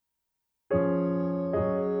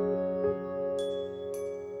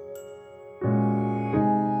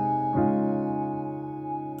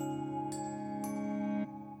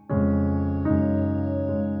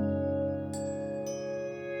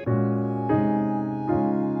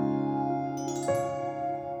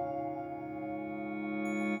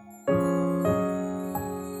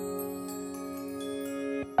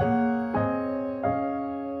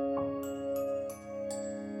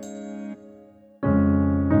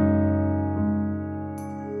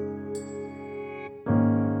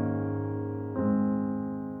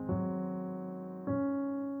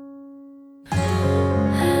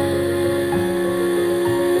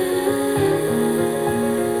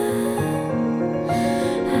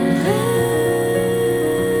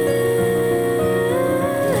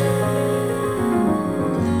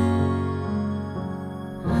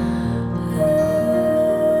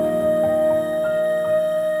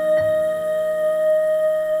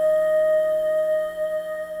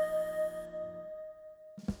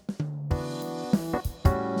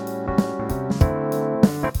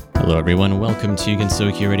Hello everyone, welcome to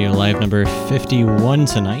Gensokyo Radio Live number 51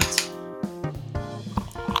 tonight.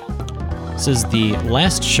 This is the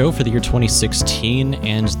last show for the year 2016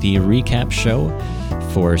 and the recap show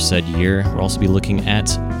for said year. We'll also be looking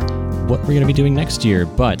at what we're going to be doing next year,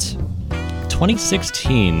 but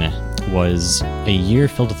 2016 was a year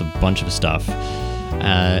filled with a bunch of stuff.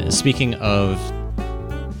 Speaking of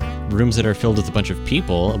rooms that are filled with a bunch of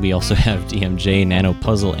people, we also have DMJ, Nano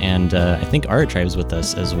Puzzle, and I think Aratribe's with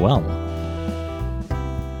us as well.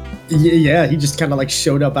 Yeah, he just kind of like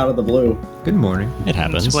showed up out of the blue. Good morning. It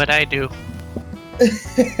happens. That's what I do.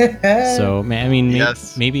 So, I mean,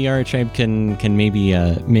 Yes. maybe Aratribe can maybe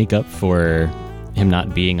make up for him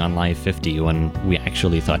not being on Live 50 when we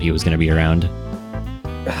actually thought he was going to be around.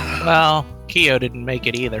 Well, Kyo didn't make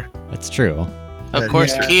it either. That's true. Of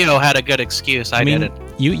course, Yeah. Kyo had a good excuse. I mean,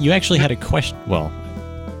 didn't. you actually had a question. Well,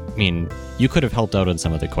 I mean, you could have helped out on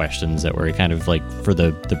some of the questions that were kind of like for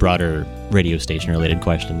the broader radio station related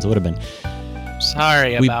questions. It would have been.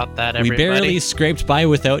 Sorry about that, everybody. We barely scraped by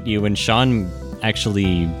without you, and Sean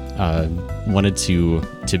actually wanted to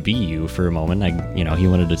be you for a moment. He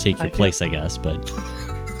wanted to take your place, I guess, but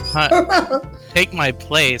Take my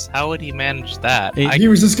place? How would he manage that? He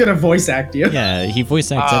was just gonna voice act you. yeah, he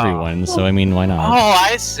voice acts Oh. everyone, so I mean, why not? Oh,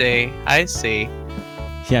 I see.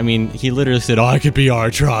 Yeah, I mean, he literally said, "Oh, I could be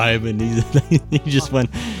Aratribe," and he just went.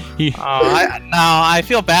 I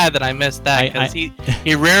feel bad that I missed that because he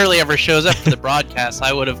rarely ever shows up for the broadcast.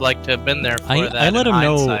 I would have liked to have been there for that. I let in him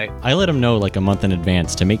hindsight. know. I let him know like a month in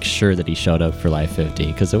advance to make sure that he showed up for Live 50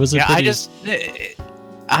 because it was a Yeah, pretty...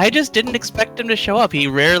 I just didn't expect him to show up. He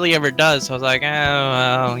rarely ever does. So I was like,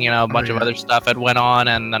 a bunch of other stuff had went on,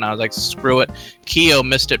 and then I was like, screw it. Kyo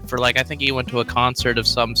missed it for I think he went to a concert of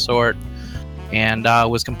some sort, and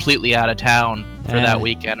was completely out of town for that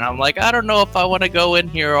weekend. And I'm like, I don't know if I want to go in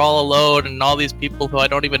here all alone and all these people who I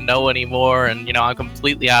don't even know anymore, and I'm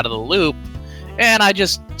completely out of the loop. And I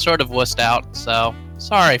just sort of wussed out. So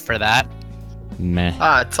sorry for that. Meh.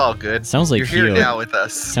 It's all good. Sounds like You're here Kyo. now with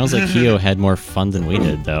us. Sounds like Kyo had more fun than we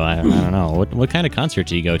did, though. I don't know. What kind of concert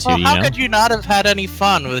do you go to? Well, you how know? could you not have had any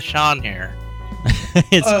fun with Sean here?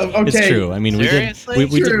 It's Okay. true. I mean, Seriously?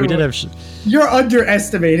 we did have. You're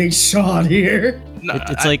underestimating Sean here. No,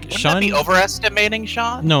 It's like wouldn't Sean- that be overestimating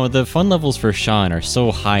Sean? No, the fun levels for Sean are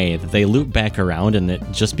so high that they loop back around, and it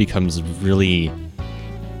just becomes really,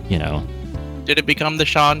 Did it become the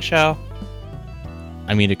Sean show?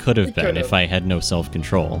 I mean, it could have been if I had no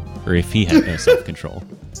self-control, or if he had no self-control.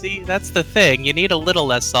 See, that's the thing. You need a little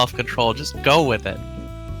less self-control. Just go with it.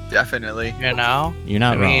 Definitely. You're not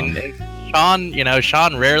wrong. mean, if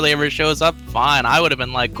Sean rarely ever shows up, fine. I would have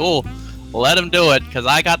been like, cool, let him do it, because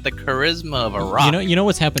I got the charisma of a rock. You know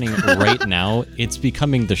what's happening right now? It's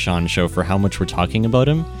becoming the Sean show for how much we're talking about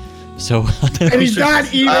him. So And he's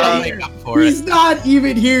not even Make here. up for He's it. not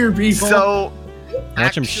even here, people. So,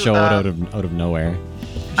 watch him show it out of nowhere.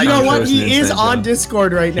 you know what? Frozen He is inside on joke.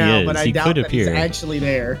 Discord right now, is. but I He doubt could that he's appear. actually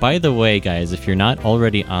there. By the way, guys, if you're not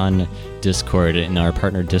already on Discord in our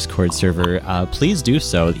partner Discord server, please do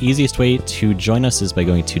so. The easiest way to join us is by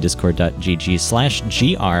going to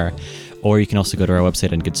discord.gg/gr, or you can also go to our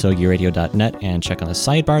website on gensokyoradio.net and check on the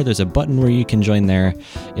sidebar. There's a button where you can join there,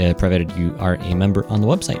 provided you are a member on the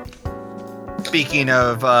website. speaking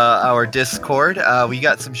of our Discord, we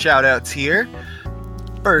got some shout outs here.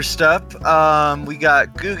 First up, we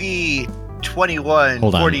got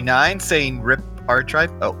Googie2149 saying rip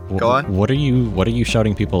Aratribe. Oh, go on. What are you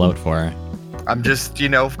shouting people out for? I'm just,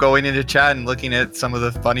 going into chat and looking at some of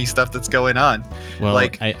the funny stuff that's going on. Well,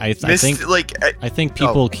 Like, I think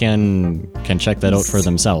people can check that out for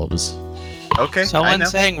themselves. okay, I Someone know.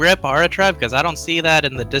 saying rip Aratribe, because I don't see that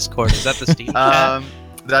in the Discord. Is that the Steam chat?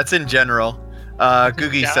 That's in general.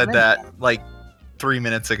 Googie Got said it? that 3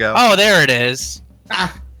 minutes ago. Oh, there it is.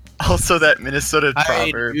 Also, that Minnesota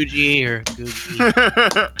Hi, proverb. Gucci or Gucci.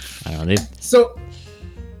 I don't know.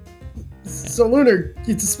 So Lunar,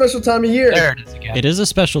 it's a special time of year. There it is again. It is a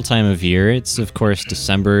special time of year. It's, of course,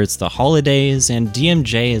 December. It's the holidays, and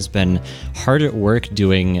DMJ has been hard at work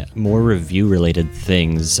doing more review-related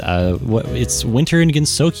things. It's winter in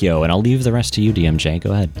Gensokyo, and I'll leave the rest to you, DMJ.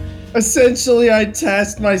 Go ahead. Essentially, I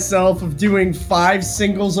tasked myself of doing 5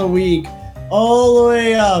 singles a week, all the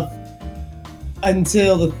way up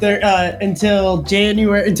until until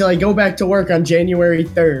I go back to work on January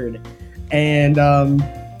 3rd, and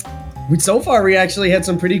so far we actually had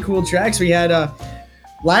some pretty cool tracks. We had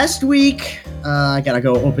last week. I gotta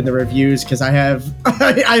go open the reviews because I have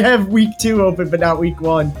I have week 2 open, but not week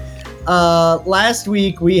 1. Last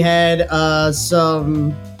week we had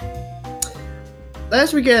some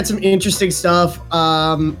last week I had some interesting stuff.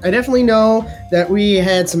 I definitely know that we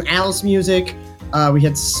had some Alice music. We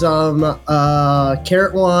had some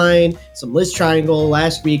Carrot Wine, some Liz Triangle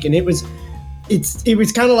last week, and it was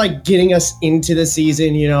kind of like getting us into the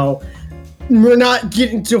season. You know, we're not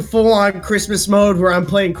getting to full-on Christmas mode where I'm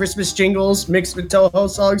playing Christmas jingles mixed with Toho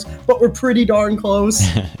songs, but we're pretty darn close.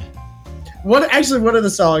 One of the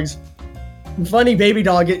songs, Funny Baby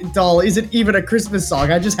Doll, isn't even a Christmas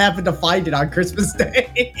song. I just happened to find it on Christmas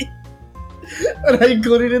Day. And I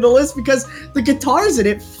included it in the list because the guitars in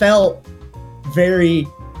it felt very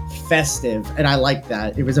festive, and I liked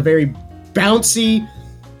that. It was a very bouncy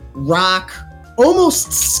rock,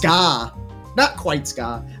 almost ska. Not quite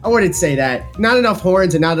ska. I wouldn't say that. Not enough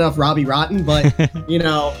horns and not enough Robbie Rotten, but, you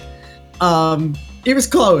know, it was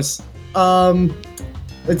close.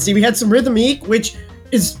 Let's see, we had some Rhythmique, which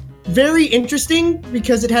is very interesting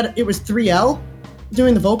because it was 3L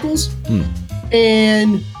doing the vocals.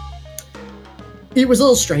 And it was a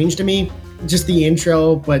little strange to me, just the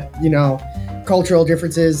intro, but, you know, cultural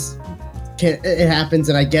differences, it happens,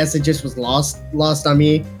 and I guess it just was lost on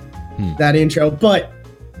me, that intro. But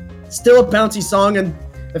still a bouncy song, and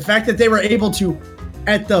the fact that they were able to,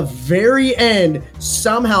 at the very end,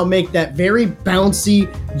 somehow make that very bouncy,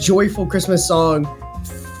 joyful Christmas song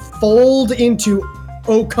fold into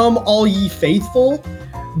 "O Come All Ye Faithful"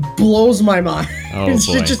 blows my mind. Oh, It's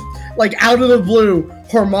boy. just like out of the blue,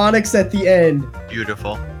 harmonics at the end.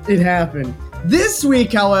 Beautiful. It happened. This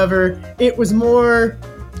week, however, it was more,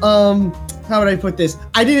 how would I put this?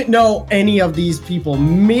 I didn't know any of these people.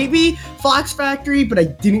 Maybe Fox Factory, but I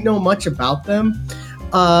didn't know much about them.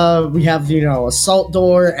 We have, you know, Assault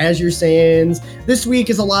Door, Azure Sands. This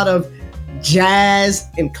week is a lot of jazz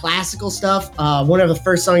and classical stuff. One of the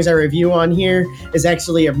first songs I review on here is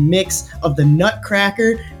actually a mix of the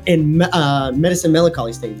Nutcracker and Medicine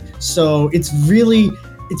Melancholy stage. So it's really,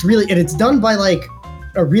 and it's done by like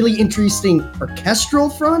a really interesting orchestral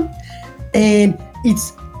front. And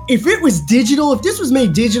if this was made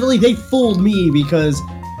digitally, they fooled me because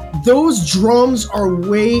those drums were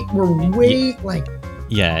way like,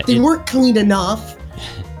 Yeah, they weren't clean enough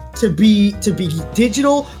to be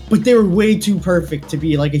digital, but they were way too perfect to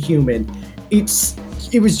be like a human.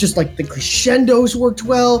 It was just like the crescendos worked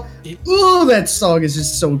well. Oh, that song is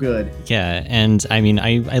just so good. yeah, and I mean,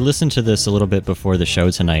 I listened to this a little bit before the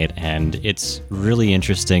show tonight, and it's really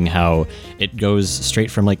interesting how it goes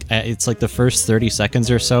straight from like, it's like the first 30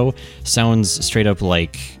 seconds or so sounds straight up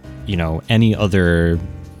like, you know, any other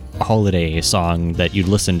holiday song that you'd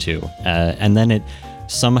listen to, and then it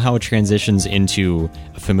somehow transitions into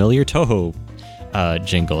a familiar Toho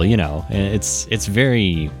jingle. You know, it's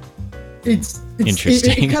very It's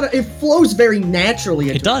interesting. It flows very naturally.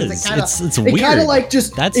 It does. It's It weird. kind of like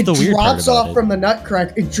just That's it the weird part drops about off it. from the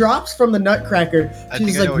Nutcracker. It drops from the Nutcracker I to think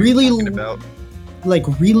this I like know what you're really talking about. like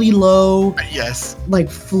really low Yes. like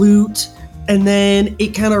flute, and then it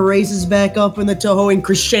kind of raises back up in the Toho and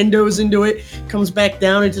crescendos into it, comes back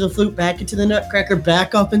down into the flute, back into the Nutcracker,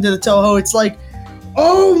 back up into the Toho. It's like,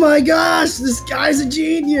 oh my gosh, this guy's a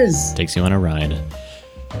genius. Takes you on a ride.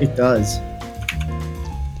 It does.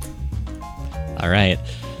 All right.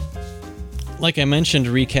 Like I mentioned,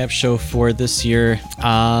 recap show for this year.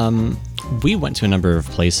 We went to a number of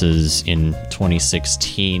places in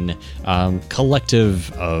 2016.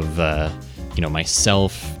 Collective of,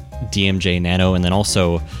 myself, DMJ Nano, and then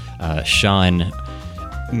also Sean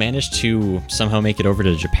managed to somehow make it over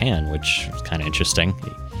to Japan, which is kind of interesting.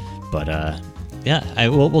 But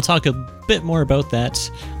we'll talk a bit more about that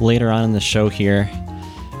later on in the show here.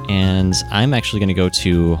 And I'm actually going to go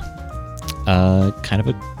to kind of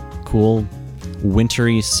a cool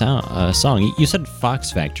wintry song. You said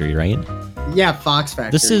Fox Factory, right? Yeah, Fox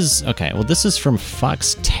Factory. This is from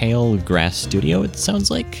Foxtail Grass Studio, it sounds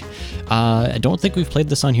like. I don't think we've played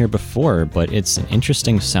this on here before, but it's an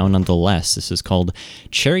interesting sound nonetheless. This is called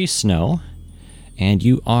Cherry Snow, and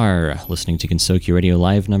you are listening to Gensokyo Radio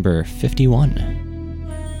Live number 51.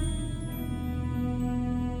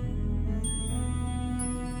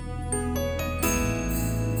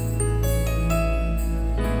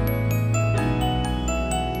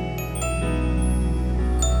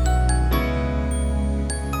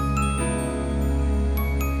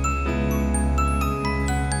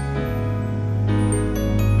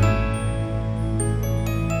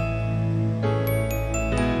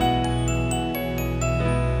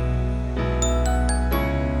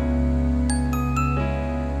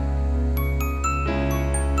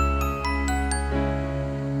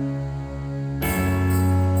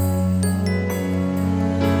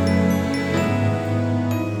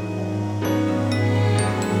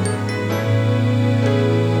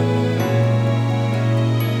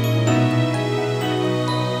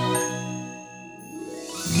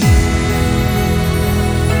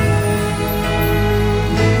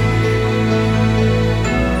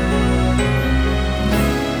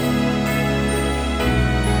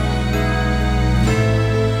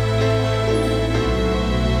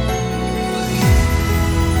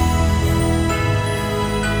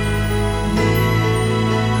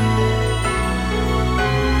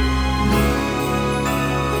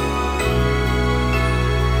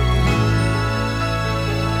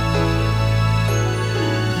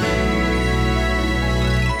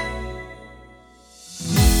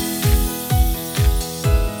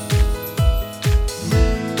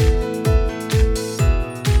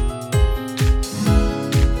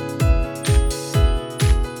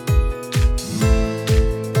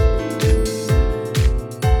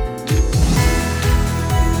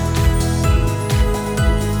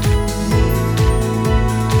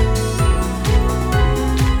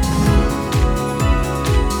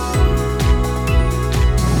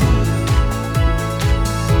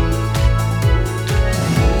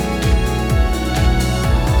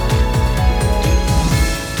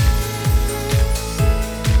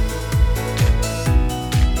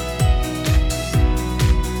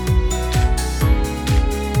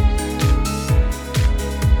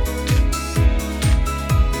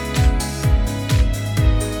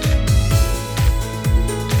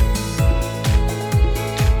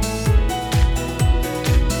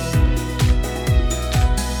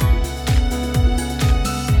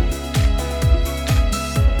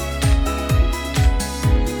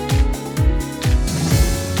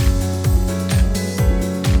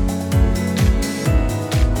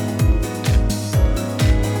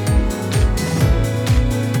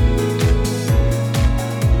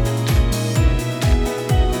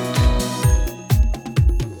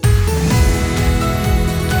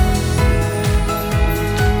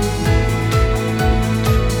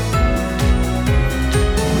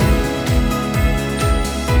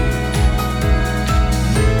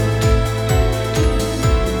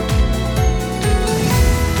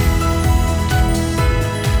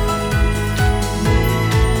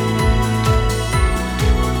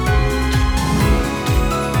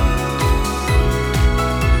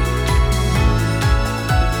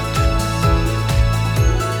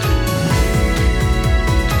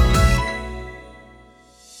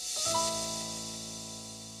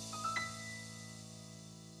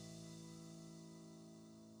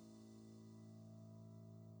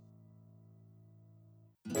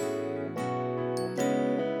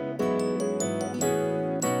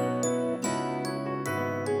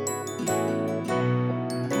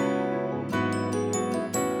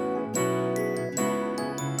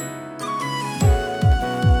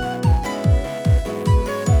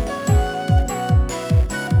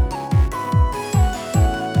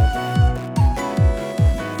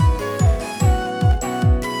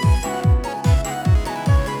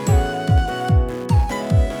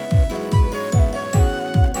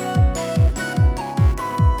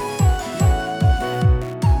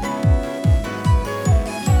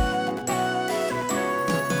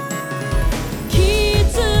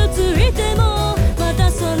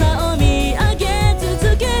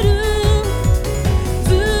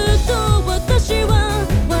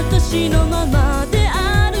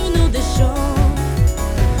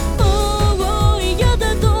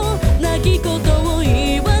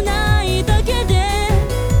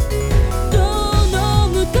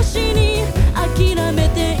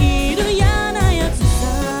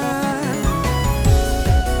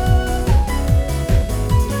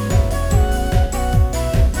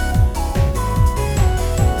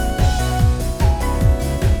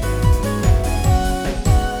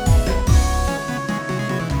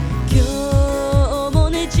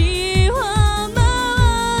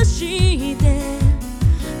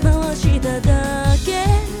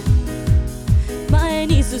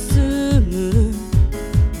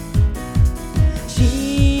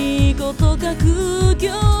 と学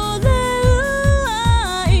業恋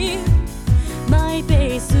愛マイペ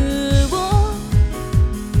ースを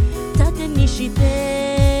盾にし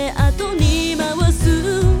て後に回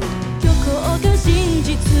す虚構か真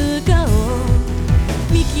実かを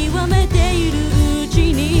見極めているう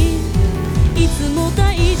ちにいつも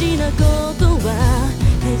大事なことは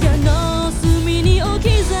部屋の隅に置き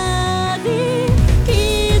去り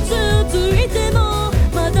傷ついても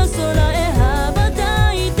また空へ羽ば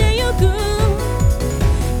たいてゆく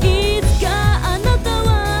いつかあなた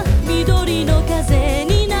は緑の風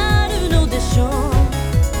になるのでしょう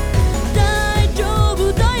大丈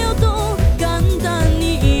夫だよと簡単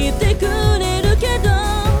に言ってくれるけど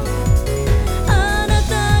あな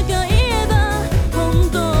たが言えば本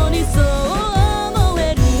当にそう思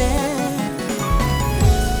えるね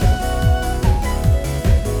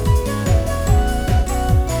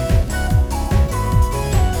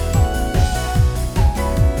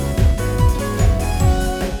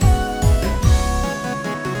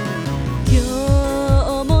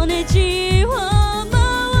今日もネジを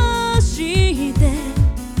回して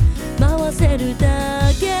回せるだ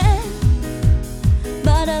け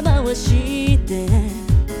ばら回して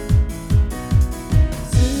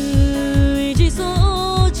炊事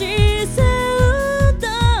掃除洗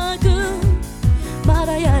濯ま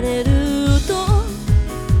だやれると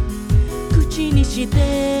口にし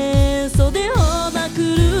て袖をまく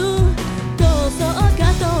るどうそう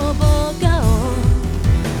かとぼかを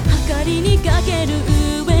計りにかける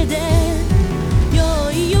上で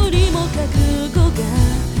用意よりも覚悟が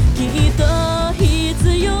きっと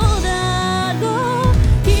必要だろ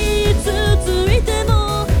ういつついても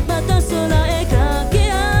また空へ駆け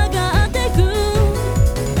上がってく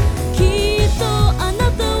きっとあ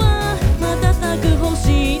なたは瞬く星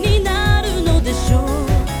になるのでしょう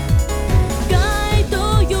街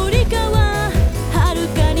灯よりかは遥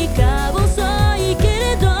かに顔細いけ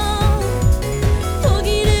れど途切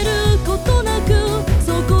れることなく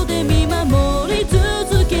そこで見守り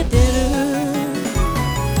続けてる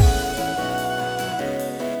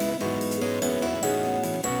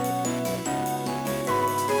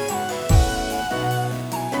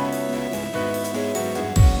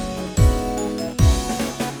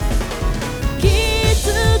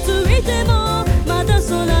傷ついてもまた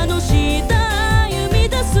空の下歩み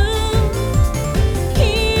出すき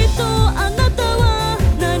っとあなたは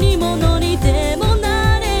何者にでも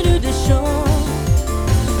なれるでしょう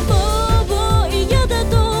もう嫌だ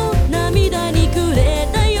と涙にくれ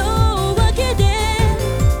た夜明けで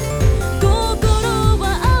心は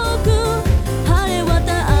青く晴れ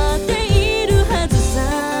渡っているはずさ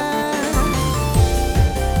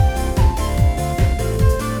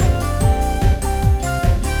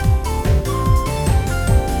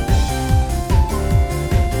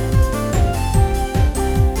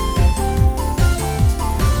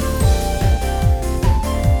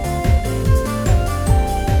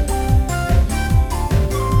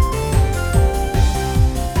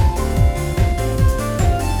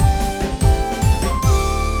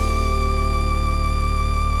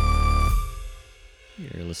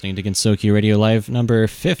You're listening to Gensokyo Radio Live number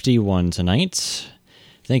 51 tonight.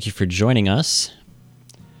 Thank you for joining us.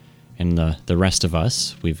 And the rest of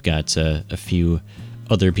us, we've got a few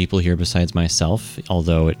other people here besides myself,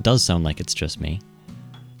 although it does sound like it's just me.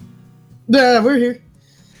 Yeah, we're here.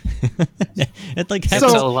 It like It's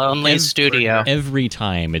happens a lonely studio. every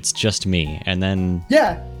time. It's just me. And then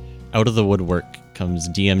Yeah, out of the woodwork comes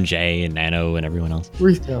DMJ and Nano and everyone else.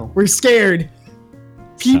 we're scared.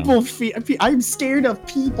 People I'm scared of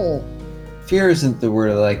people. Fear isn't the word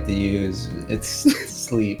I like to use. It's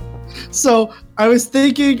sleep. So I was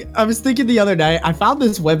thinking the other night, I found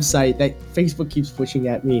this website that Facebook keeps pushing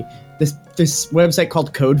at me. This website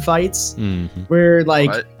called Code Fights, where like,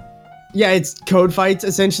 What? yeah, it's Code Fights.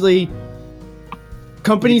 Essentially,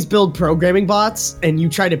 companies build programming bots and you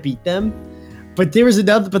try to beat them. But they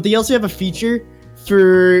also have a feature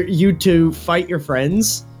for you to fight your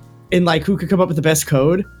friends and like who could come up with the best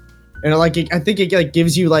code. And like, I think it like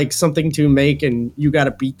gives you like something to make, and you gotta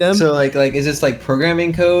beat them. So like is this like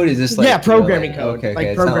programming code? Is this like Yeah, programming code. Okay, Like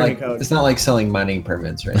okay. programming it's not like, code. It's not like selling mining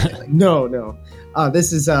permits or anything. Like No.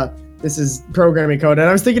 This is programming code. And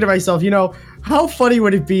I was thinking to myself, how funny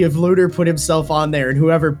would it be if Lunar put himself on there and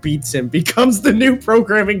whoever beats him becomes the new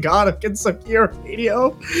programming god of Gensokyo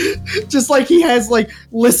Radio? Just like he has like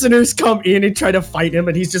listeners come in and try to fight him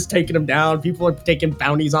and he's just taking them down. People are taking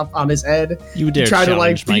bounties off on his head. You dare Try to,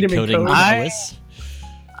 challenge like, my beat him in coding code. prowess?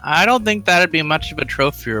 I don't think that'd be much of a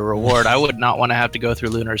trophy or reward. I would not want to have to go through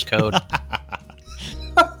Lunar's code.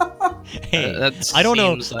 Hey, That I don't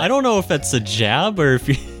know. seems like- I don't know if that's a jab or if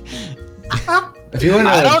you. If you want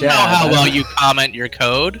I don't know jab, how well you comment your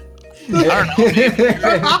code. I don't know. Maybe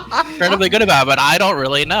you're incredibly good about it, but I don't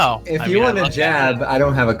really know. If I you mean, want I to look at jab, it. I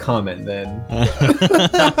don't have a comment then.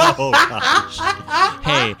 Oh, gosh.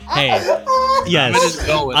 Hey, I'm gonna just yes.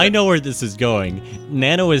 go with I it. know where this is going.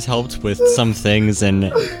 Nano has helped with some things,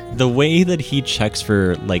 and the way that he checks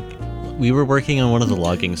for, like, we were working on one of the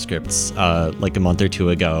logging scripts like a month or two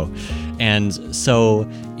ago, and so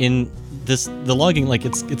in the logging, like,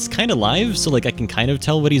 it's kind of live, so like I can kind of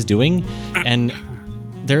tell what he's doing, and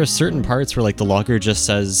there are certain parts where like the logger just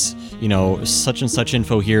says, you know, such and such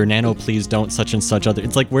info here, Nano, please don't such and such other.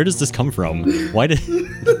 It's like, where does this come from? Why did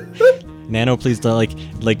Nano, please don't,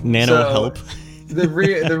 like Nano So, help? The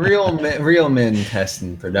real men test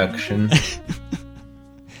in production.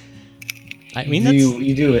 I mean, that's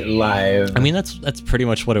you do it live. I mean, that's pretty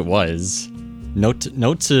much what it was. Note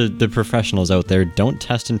to the professionals out there: don't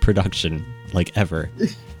test in production, like, ever,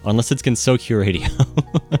 unless it's Gensokyo Radio.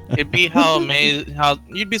 It'd be how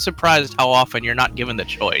you'd be surprised how often you're not given the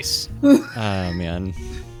choice. Oh man.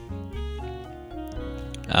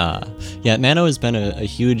 Yeah, Nano has been a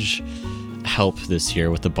huge help this year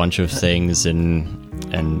with a bunch of things, and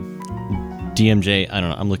DMJ. I don't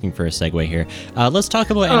know. I'm looking for a segue here. Let's talk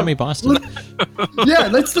about Anime Boston.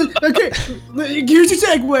 Yeah, okay. Here's your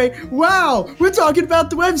segue. Wow, we're talking about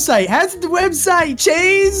the website. Hasn't the website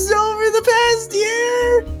changed over the past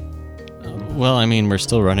year? Well, I mean, we're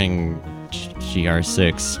still running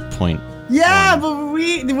GR6 point. Yeah, but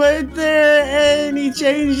weren't there any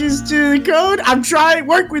changes to the code? I'm trying.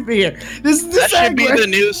 Work with me here. This is the That should be segue. the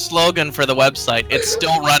new slogan for the website. It's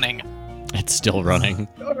still running. It's still running.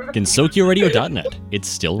 GensokyoRadio.net. It's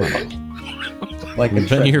still running. like We've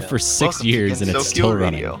been here for 6 Welcome to years and it's Gensokyo still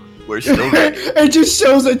running. Radio. We're still running. It just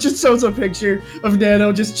shows a picture of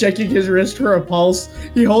Nano just checking his wrist for a pulse.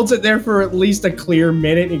 He holds it there for at least a clear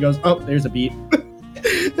minute. And he goes, "Oh, there's a beat."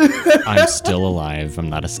 I'm still alive. I'm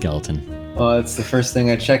not a skeleton. Well, it's the first thing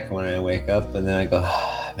I check when I wake up, and then I go,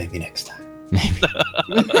 maybe next time.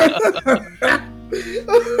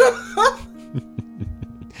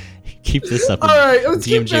 Keep this up. All right, let's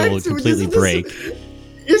get DMJ back will to it. completely break.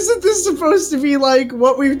 Isn't this supposed to be like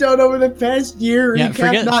what we've done over the past year? Yeah,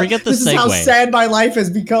 Recap? forget the This is how segue. sad my life has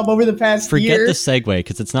become over the past Forget year. the segue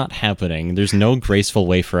because it's not happening. There's no graceful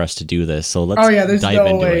way for us to do this. So let's Oh yeah, there's dive no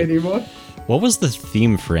into way it. anymore. What was the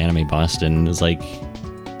theme for Anime Boston? It was like,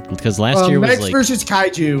 because last year was Mechs like, versus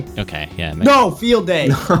Kaiju. okay, yeah, No, Field Day.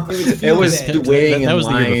 It was Field Day. waiting That in was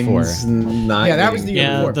the year before. lines, not Yeah, that was getting- the year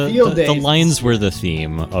yeah. before. The Field Day. lines were the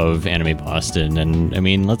theme of Anime Boston, and I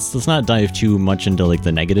mean, let's not dive too much into like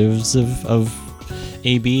the negatives of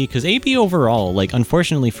AB, because AB overall, like,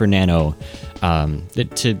 unfortunately for Nano, well,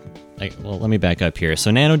 let me back up here.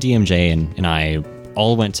 So Nano, DMJ, and I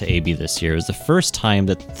all went to AB this year. It was the first time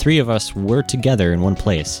that three of us were together in one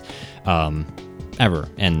place, ever,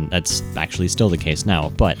 and that's actually still the case now.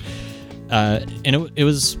 But and it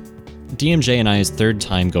was DMJ and I's third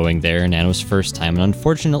time going there, Nano's first time, and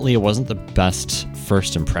unfortunately, it wasn't the best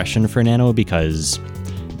first impression for Nano because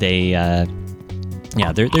they.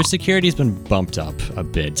 Their security's been bumped up a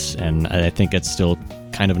bit, and I think it's still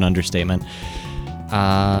kind of an understatement.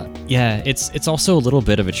 It's also a little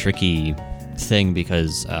bit of a tricky thing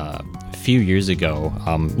because a few years ago,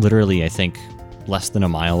 literally I think less than a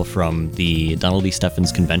mile from the Donald E.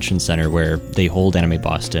 Steffens Convention Center where they hold Anime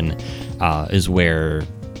Boston, is where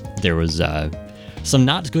there was some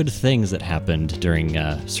not good things that happened during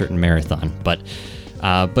a certain marathon. But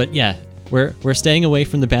yeah. We're staying away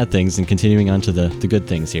from the bad things and continuing on to the good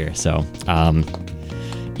things here. So,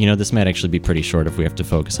 this might actually be pretty short if we have to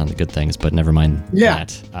focus on the good things, but never mind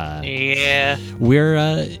that. Yeah,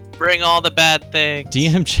 We're bring all the bad things.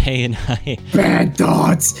 DMJ and I. Bad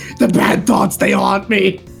thoughts. The bad thoughts. They haunt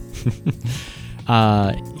me.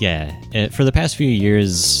 For the past few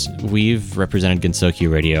years, we've represented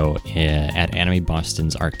Gensokyo Radio at Anime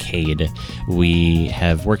Boston's arcade. We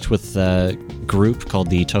have worked with a group called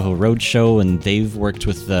the Toho Roadshow, and they've worked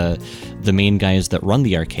with the main guys that run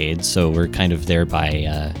the arcade, so we're kind of there by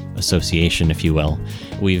association, if you will.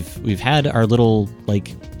 We've had our little,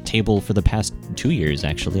 like, table for the past 2 years,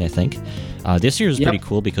 actually, I think. This year is pretty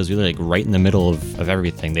cool because we were like right in the middle of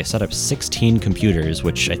everything. They set up 16 computers,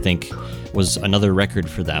 which I think was another record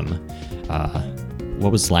for them.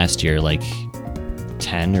 What was last year, like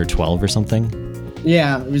 10 or 12 or something?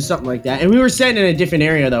 Yeah, it was something like that. And we were sitting in a different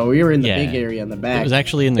area though. We were in the Yeah. big area in the back. It was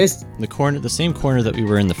actually in the corner, the same corner that we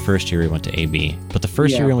were in the first year we went to AB. But the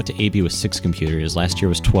first year we went to AB was 6 computers. Last year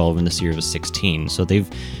was 12, and this year was 16. So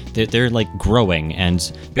they're like growing,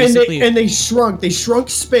 and basically and they shrunk. They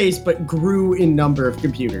shrunk space, but grew in number of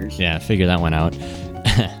computers. yeah, figure that one out.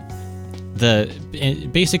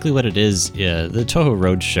 basically what it is, the Toho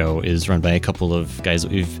Roadshow is run by a couple of guys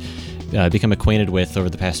that we've become acquainted with over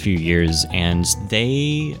the past few years, and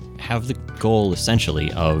they have the goal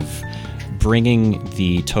essentially of bringing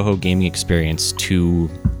the Toho gaming experience to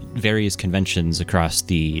various conventions across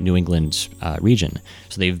the New England region.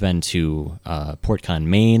 So they've been to PortCon,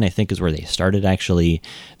 Maine, I think is where they started actually.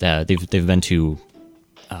 They've been to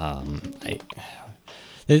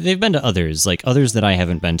they've been to others that I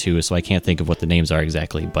haven't been to, so I can't think of what the names are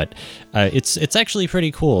exactly. But it's actually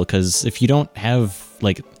pretty cool, because if you don't have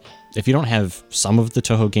some of the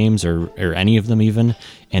Toho games or any of them even,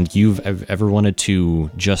 and you've ever wanted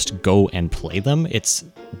to just go and play them, it's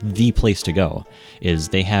the place to go.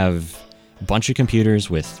 They have a bunch of computers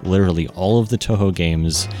with literally all of the Toho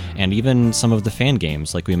games, and even some of the fan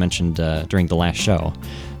games, like we mentioned during the last show.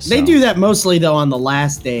 They do that mostly though on the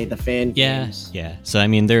last day, the fan games. Yeah. So I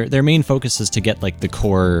mean, their main focus is to get like the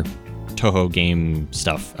core Toho game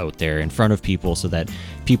stuff out there in front of people, so that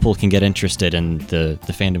people can get interested and the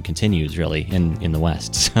fandom continues really in the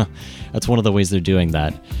West. So that's one of the ways they're doing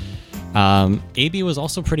that. AB was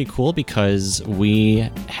also pretty cool because we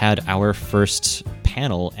had our first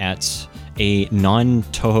panel at a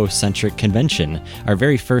non-Toho centric convention. Our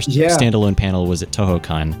very first standalone panel was at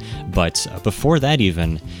TohoCon, but before that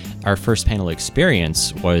even, our first panel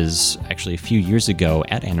experience was actually a few years ago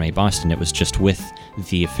at Anime Boston. It was just with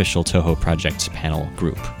the official Toho Project panel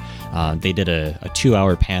group. They did a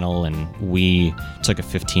 2-hour panel, and we took a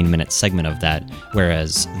 15-minute segment of that,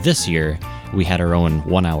 whereas this year we had our own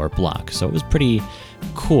 1-hour block. So it was pretty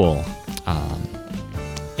cool.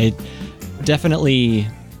 It definitely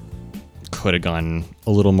could have gone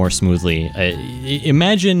a little more smoothly.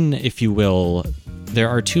 Imagine, if you will, there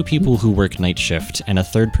are 2 people who work night shift and a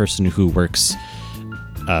third person who works,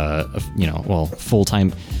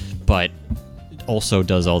 full-time, but also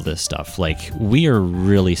does all this stuff. Like, we are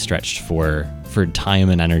really stretched for time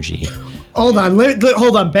and energy. Hold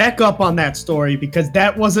on, back up on that story, because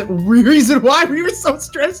that wasn't the reason why we were so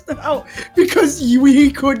stressed out, because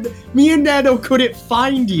me and Nano couldn't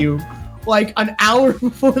find you like an hour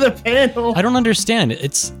before the panel. I don't understand. I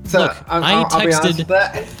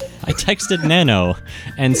texted Nano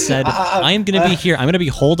and said, I am going to be here. I'm going to be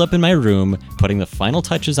holed up in my room, putting the final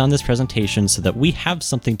touches on this presentation so that we have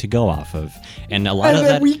something to go off of. And a lot of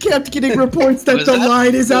that, we kept getting reports that the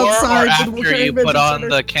line is outside. After you put on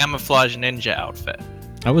the camouflage ninja outfit.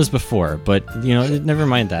 That was before, but never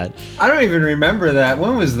mind that. I don't even remember that.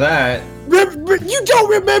 When was that? You don't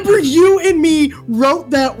remember? You and me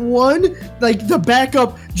wrote that one, like the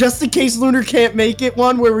backup, just in case Lunar can't make it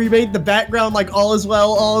one, where we made the background like all is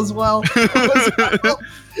well, all is well.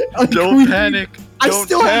 Don't panic. I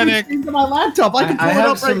still have it in my laptop. I can pull it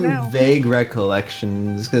up right now. I have some vague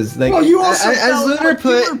recollections, because you also as Lunar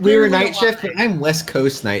put, we were night shift, and I'm West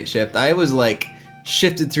Coast night shift. I was like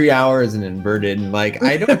shifted 3 hours and inverted, and like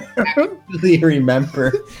I don't actually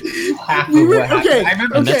remember half of what happened. I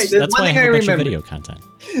remember that's why I have a bunch of video content.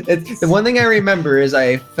 The one thing I remember is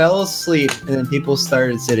I fell asleep, and then people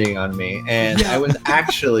started sitting on me, and I was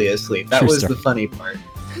actually asleep. That was the funny part.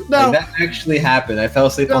 No, that actually happened. I fell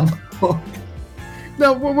asleep on the floor.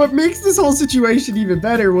 Now, what makes this whole situation even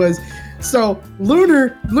better was, so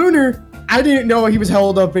Lunar, I didn't know he was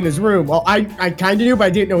held up in his room. Well, I kind of knew, but I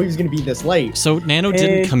didn't know he was going to be this late. So Nano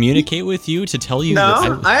didn't communicate with you to tell you?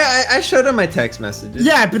 No, I showed him my text messages.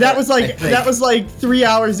 Yeah, but that was like 3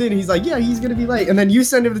 hours in. He's like, yeah, he's going to be late. And then you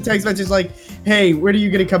send him the text message like, hey, when are you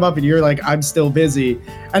going to come up? And you're like, I'm still busy.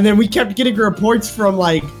 And then we kept getting reports from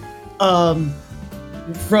like, the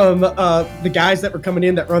guys that were coming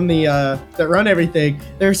in that run everything.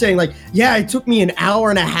 They were saying like, yeah, it took me an hour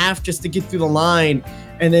and a half just to get through the line.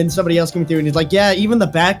 And then somebody else came through and he's like, yeah, even the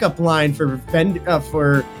backup line for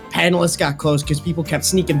panelists got closed because people kept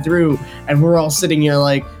sneaking through, and we're all sitting here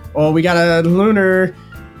like, oh, we got a Lunar,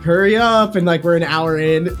 hurry up. And like, we're an hour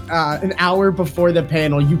in, an hour before the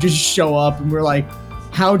panel, you just show up, and we're like,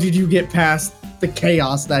 how did you get past the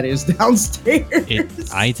chaos that is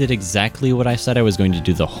downstairs? I did exactly what I said I was going to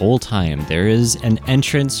do the whole time. There is an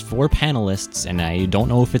entrance for panelists, and I don't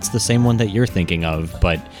know if it's the same one that you're thinking of,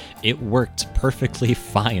 but it worked perfectly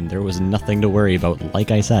fine. There was nothing to worry about, like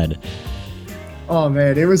I said. Oh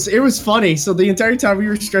man, it was funny. So the entire time we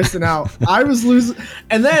were stressing out, I was losing.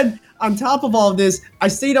 And then on top of all of this, I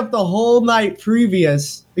stayed up the whole night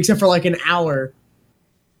previous, except for like an hour.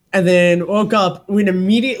 And then woke up, went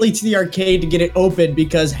immediately to the arcade to get it open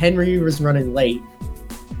because Henry was running late.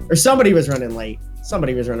 Or somebody was running late.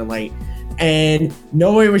 and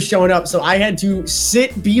nobody was showing up. So I had to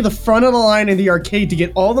be the front of the line in the arcade to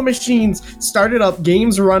get all the machines started up,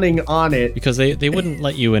 games running on it. Because they wouldn't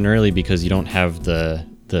let you in early because you don't have the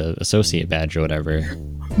associate badge or whatever.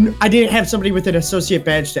 I didn't have somebody with an associate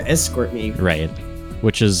badge to escort me. Right.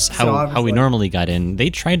 Which is how we normally got in. They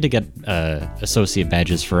tried to get associate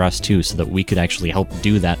badges for us too, so that we could actually help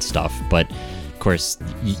do that stuff. But of course,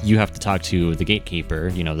 you have to talk to the gatekeeper,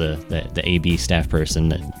 you know, the AB staff person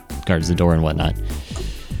that guards the door and whatnot.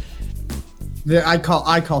 I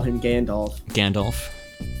call him Gandalf. Gandalf.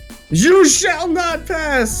 You shall not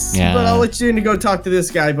pass. Yeah. But I'll let you in to go talk to this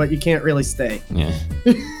guy, but you can't really stay. Yeah.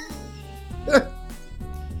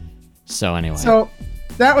 So anyway. So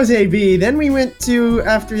that was AB. Then we went to,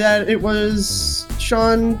 after that, it was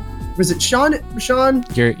Sean. Was it Sean?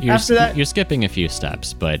 You're after that? You're skipping a few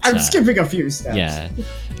steps, but I'm skipping a few steps. Yeah.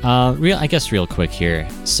 I guess real quick here.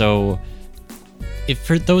 So, if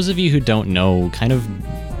for those of you who don't know, kind of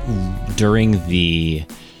during the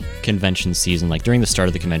convention season, like during the start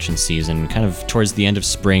of the convention season, kind of towards the end of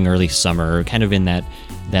spring, early summer, kind of in that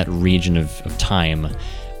region of time,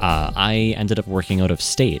 I ended up working out of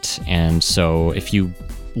state. And so if you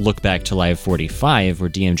look back to Live 45, where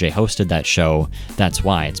DMJ hosted that show, that's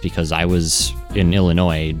why. It's because I was in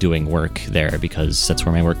Illinois doing work there, because that's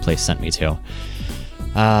where my workplace sent me to.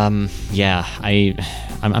 Yeah,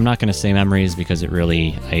 I'm not going to say memories because I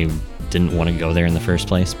didn't want to go there in the first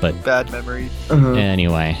place, but Bad memories.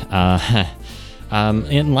 anyway,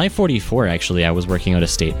 in Live 44, actually, I was working out of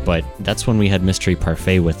state, but that's when we had Mystery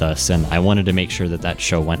Parfait with us, and I wanted to make sure that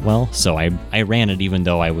show went well, so I ran it even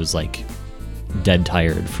though I was like dead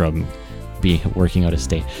tired from working out of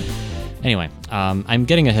state. Anyway, I'm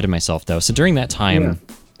getting ahead of myself though. So during that time,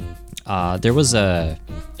 there was a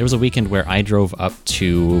weekend where I drove up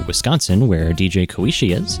to Wisconsin, where DJ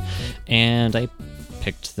Koishi is, and I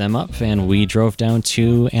picked them up, and we drove down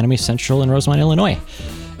to Anime Central in Rosemont, Illinois,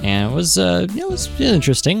 and it was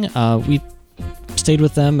interesting. We stayed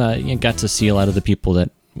with them, got to see a lot of the people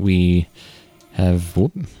that we have.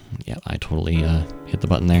 Whoop, yeah, I totally hit the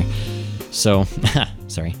button there. So,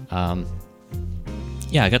 sorry.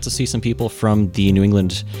 Yeah, I got to see some people from the New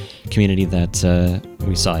England community that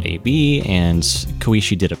we saw at AB, and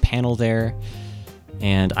Koishi did a panel there,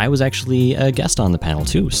 and I was actually a guest on the panel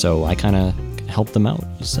too, so I kind of helped them out.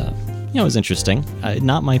 It was, it was interesting.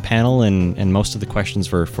 Not my panel, and most of the questions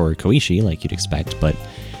were for Koishi, like you'd expect, but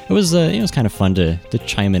it was kind of fun to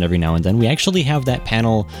chime in every now and then. We actually have that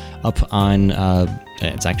panel up on.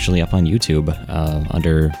 It's actually up on YouTube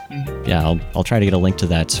under. Yeah, I'll try to get a link to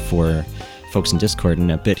that for folks in Discord in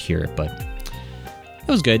a bit here, but it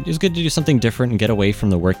was good. It was good to do something different and get away from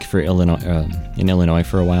the work for Illinois in Illinois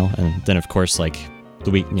for a while, and then of course, like the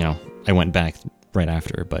week, I went back right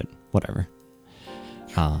after, but whatever.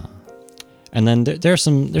 And then there's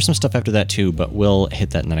some stuff after that too, but we'll hit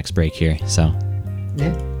that in the next break here. So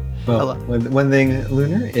yeah. Well, one thing,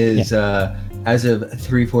 Lunar, is as of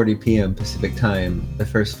 3:40 p.m. Pacific time, the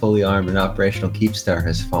first fully armed and operational Keepstar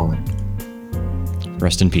has fallen.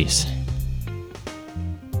 Rest in peace.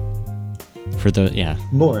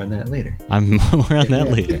 More on that later. More on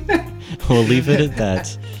that later. We'll leave it at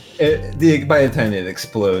that. By the time it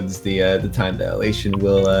explodes, the time dilation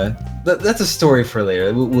will. That's a story for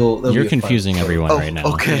later. You're confusing everyone right now.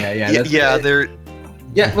 Okay.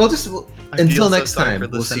 Yeah. We'll just. Until so next time,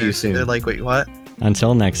 we'll see you soon. They're like, wait, what?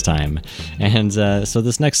 Until next time. And so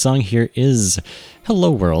this next song here is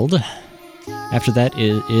Hello World. After that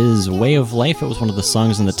is Way of Life. It was one of the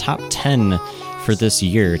songs in the top 10 for this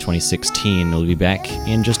year, 2016. We'll be back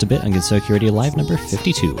in just a bit on Gensokyo Radio Live number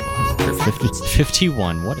 52. Or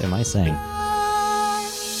 51. What am I saying?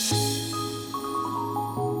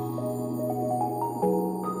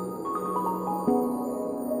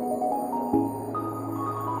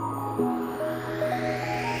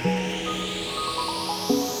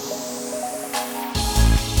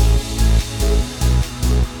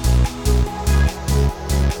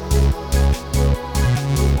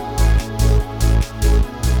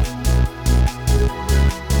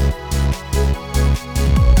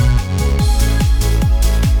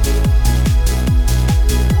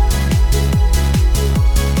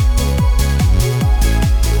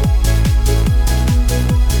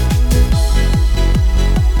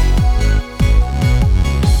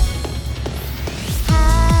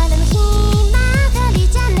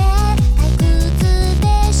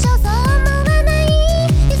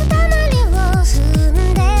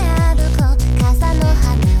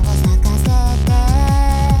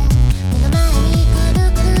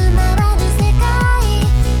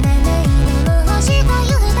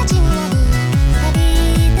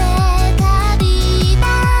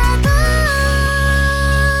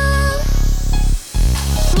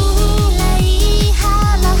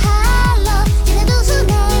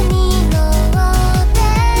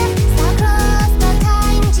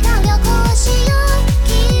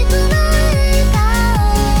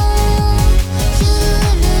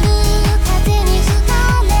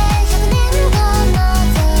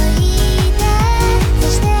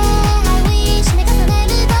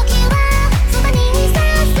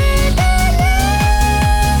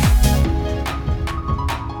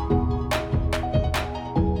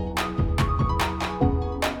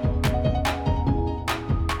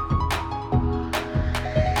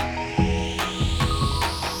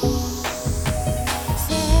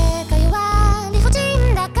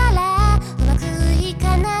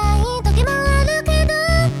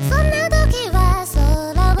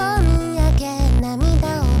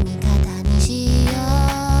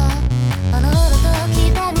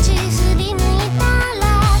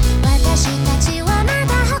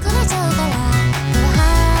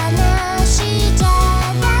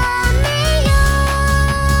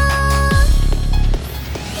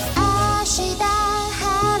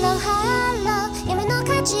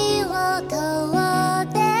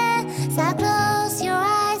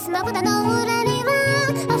 葉の裏には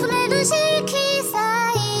溢れる色彩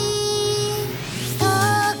時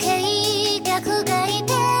計逆回転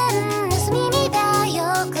盗み見た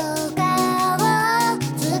横顔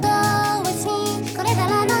ずっと別にこれか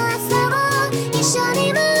らの朝を一緒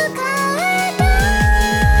に迎えた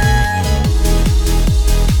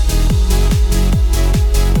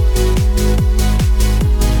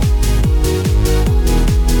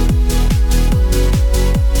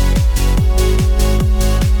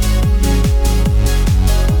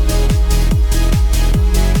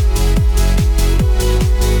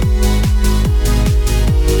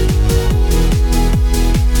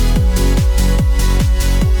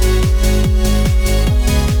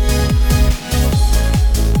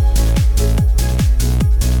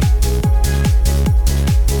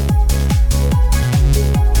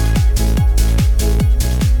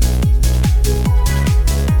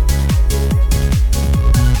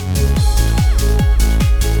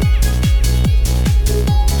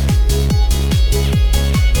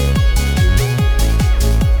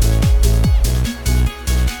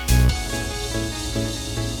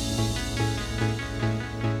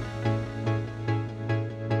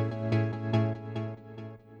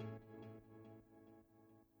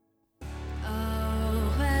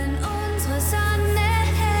Auch wenn unsere Sonne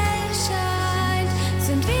hell scheint,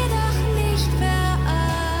 sind wir doch nicht vereint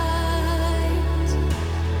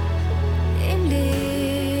im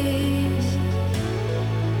Licht.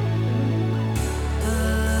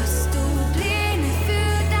 Hast du Pläne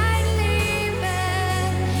für dein Leben?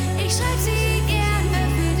 Ich schreib sie gerne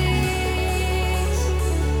für dich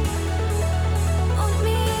und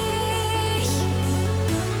mich.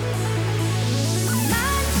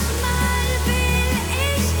 Manchmal will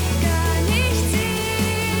ich gar nicht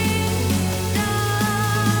sehen,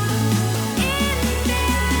 doch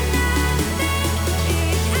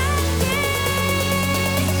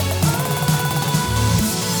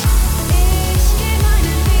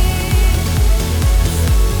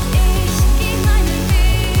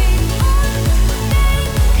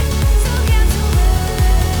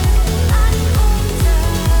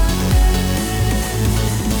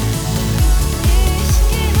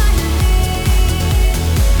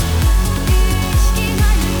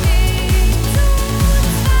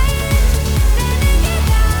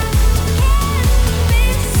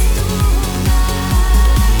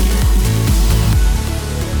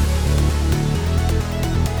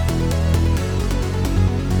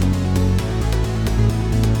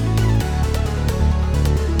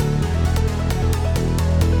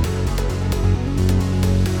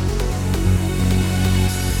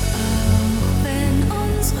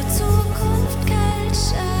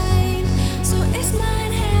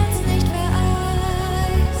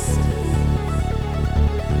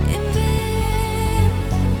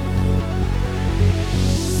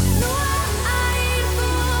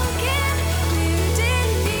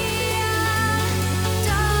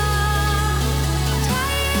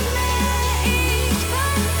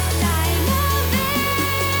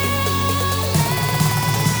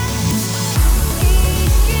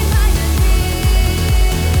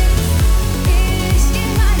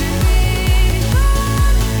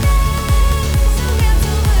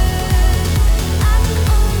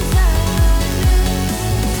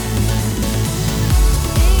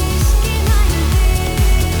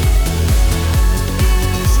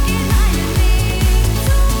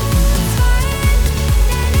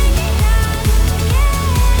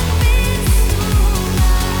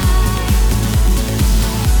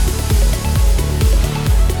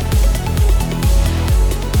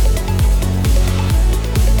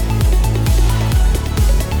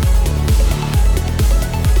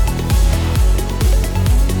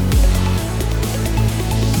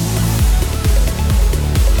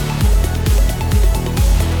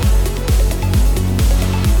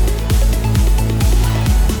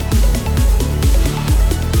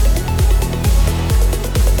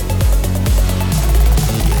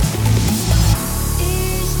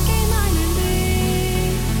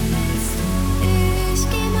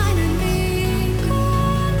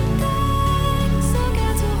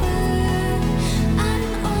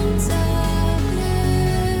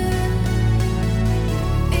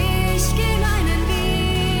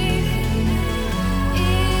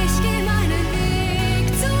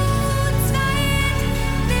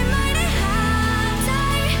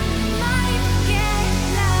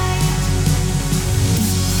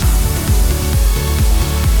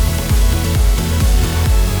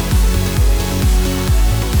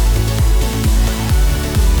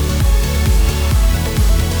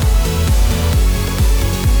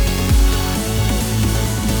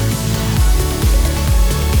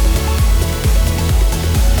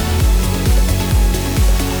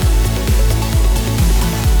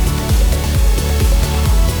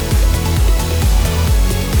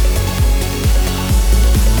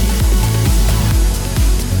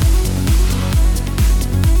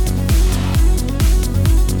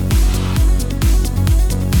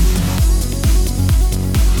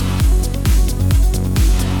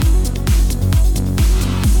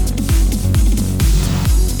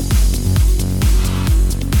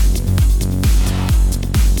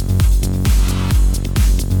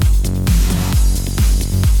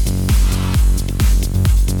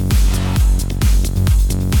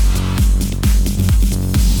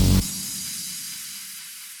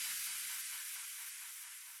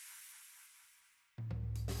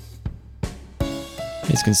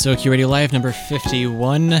is Gensokyo Radio Live number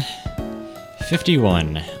 51.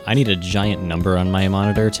 51. I need a giant number on my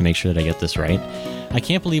monitor to make sure that I get this right. I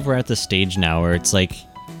can't believe we're at the stage now where it's like,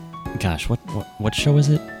 gosh, what show is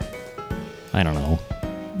it? I don't know.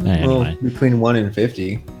 Anyway. Well, between 1 and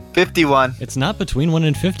 50. 51. It's not between 1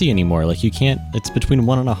 and 50 anymore. Like, you can't... It's between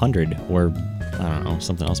 1 and 100, or, I don't know,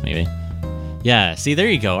 something else maybe. Yeah, see, there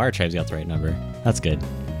you go. Our tribe's got the right number. That's good.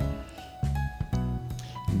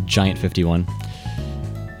 Giant 51.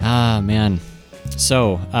 Ah, man.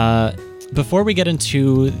 So, before we get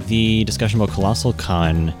into the discussion about Colossal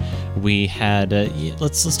Con, we had...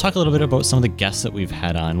 let's talk a little bit about some of the guests that we've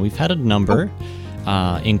had on. We've had a number,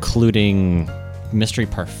 including... Mystery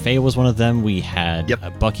Parfait was one of them. We had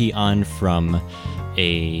Bucky on from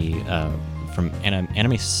Anime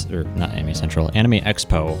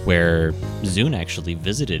Expo, where Zune actually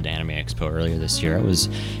visited Anime Expo earlier this year. It was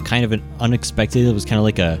kind of an unexpected. It was kind of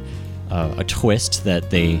like a twist that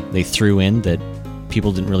they threw in that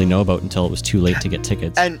people didn't really know about until it was too late to get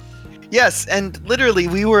tickets. And yes, and literally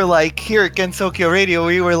we were like, here at Gensokyo Radio,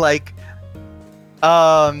 we were like,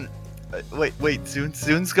 wait,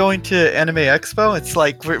 Zune's going to Anime Expo? It's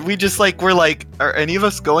like we're like, are any of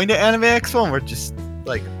us going to Anime Expo? And we're just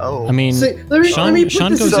like, oh. I mean,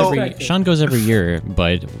 Sean goes every year,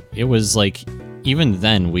 but it was like, even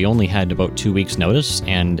then, we only had about 2 weeks notice,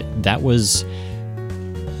 and that was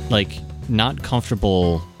like not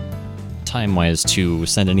comfortable time-wise to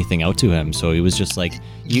send anything out to him. So he was just like,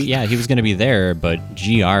 he was going to be there, but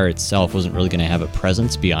GR itself wasn't really going to have a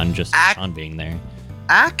presence beyond just Sean being there.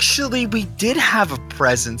 Actually, we did have a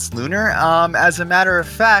presence, Lunar. As a matter of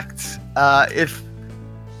fact, if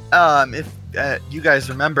you guys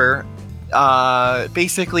remember,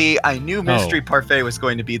 basically, I knew Mystery Parfait was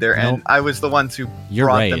going to be there, and I was the ones who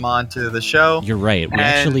brought them onto the show. You're right. We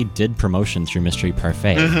actually did promotion through Mystery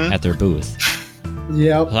Parfait at their booth.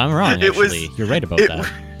 Yep. Well, I'm wrong, actually. You're right about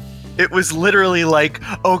that. It was literally like,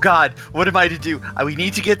 oh god, what am I to do? We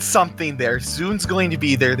need to get something there. Zune's going to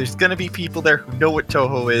be there. There's going to be people there who know what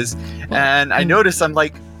Toho is. And I noticed, I'm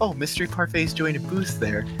like, oh, Mystery Parfait's doing a booth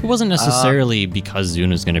there. It wasn't necessarily because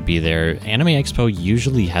Zune was going to be there. Anime Expo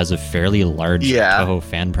usually has a fairly large Toho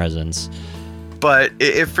fan presence. But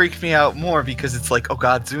it freaked me out more because it's like, oh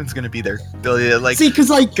god, Zune's going to be there. Like, see, because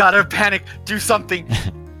like, gotta panic, do something.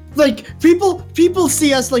 Like, people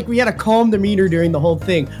see us like we had a calm demeanor during the whole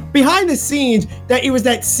thing. Behind the scenes, that it was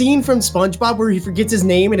that scene from SpongeBob where he forgets his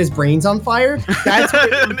name and his brain's on fire. That's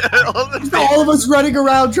what all of us running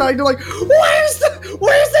around trying to like, where's the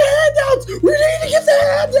handouts? We need to get the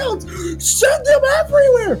handouts. Send them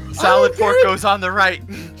everywhere. Salad fork goes on the right.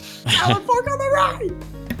 Salad fork on the right.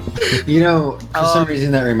 You know, for some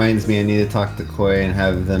reason that reminds me, I need to talk to Koi and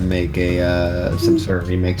have them make a some sort of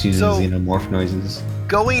remix using xenomorph noises.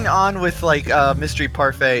 Going on with like Mystery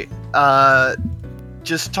Parfait,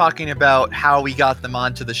 just talking about how we got them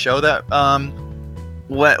onto the show. That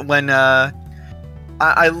when I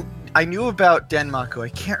knew about Denmaku, I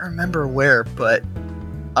can't remember where, but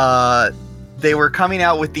they were coming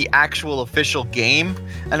out with the actual official game,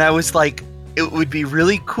 and I was like, it would be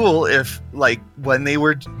really cool if like when they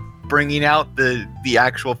were bringing out the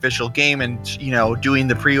actual official game and, you know, doing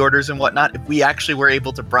the pre-orders and whatnot, if we actually were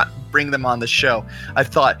able to bring them on the show. I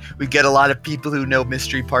thought we'd get a lot of people who know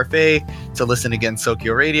Mystery Parfait to listen to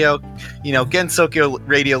Gensokyo Radio. You know, Gensokyo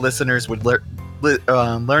Radio listeners would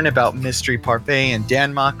learn about Mystery Parfait and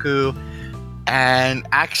Danmaku. And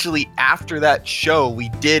actually, after that show, we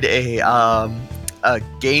did a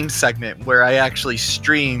game segment where I actually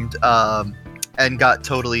streamed and got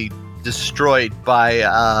totally destroyed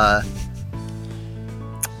by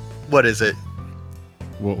what is it?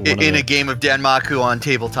 In a game of Danmaku on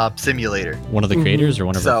Tabletop Simulator. One of the creators or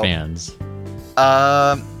one of our fans?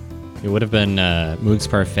 It would have been Moogs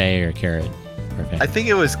Parfait or Carrot Parfait. I think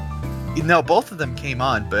it was... No, both of them came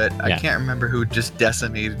on, but I can't remember who just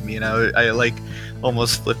decimated me, and I like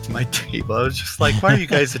almost flipped my table. I was just like, why are you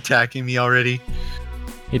guys attacking me already?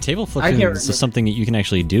 Hey, table flipping is something that you can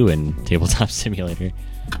actually do in Tabletop Simulator.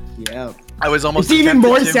 Yeah. I was almost... It's even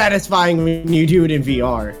more satisfying when you do it in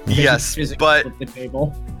VR. Yes, but... Flip the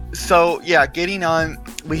table. So, yeah, getting on...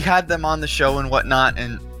 We had them on the show and whatnot,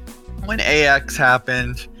 and when AX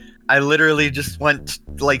happened... I literally just went,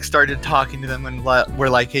 like, started talking to them and we're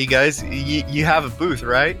like, hey guys, you have a booth,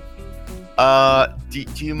 right?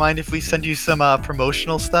 Do you mind if we send you some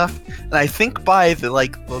promotional stuff? And I think by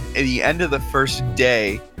the end of the first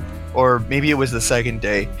day, or maybe it was the second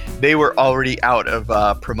day, they were already out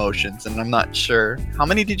of promotions, and I'm not sure. How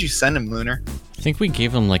many did you send them, Lunar? I think we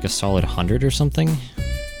gave them like a solid 100 or something.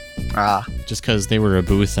 Just because they were a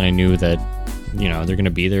booth and I knew that, you know, they're going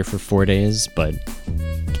to be there for 4 days, but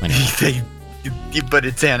Anyway. But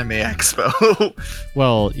it's Anime Expo.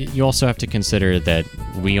 Well, you also have to consider that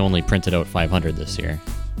we only printed out 500 this year.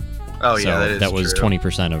 Oh So yeah, that is was true.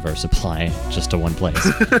 20% of our supply just to one place.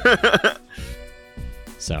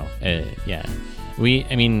 So, yeah.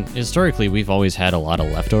 Historically, we've always had a lot of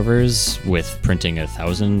leftovers with printing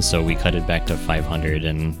 1,000, so we cut it back to 500,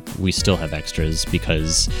 and we still have extras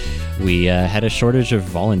because we had a shortage of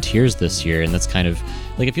volunteers this year, and that's kind of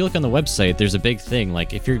like if you look on the website, there's a big thing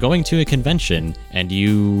like if you're going to a convention and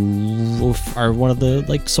you are one of the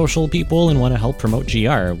like social people and want to help promote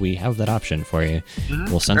GR, we have that option for you.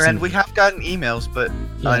 We'll send some. And we have gotten emails, but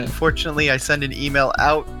Yeah. unfortunately, I send an email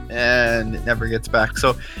out and it never gets back.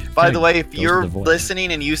 So, by Kinda the way, if goes you're to the void.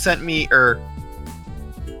 listening and you sent me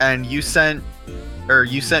you sent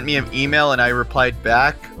me an email and I replied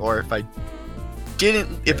back, or if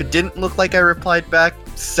it didn't look like I replied back,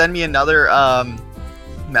 send me another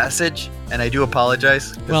message, and I do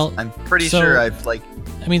apologize. 'cause Well, I'm pretty so- sure I've like.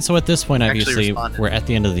 So at this point, Actually obviously, responded. we're at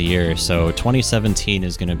the end of the year, so 2017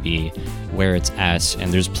 is going to be where it's at,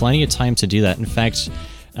 and there's plenty of time to do that. In fact,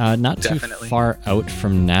 not Definitely. too far out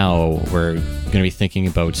from now, we're going to be thinking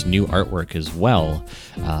about new artwork as well.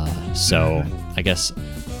 So I guess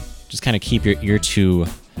just kind of keep your ear to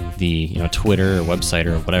the Twitter or website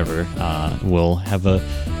or whatever. We'll have a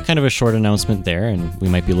kind of a short announcement there, and we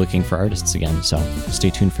might be looking for artists again. So stay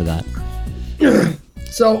tuned for that.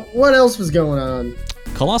 So what else was going on?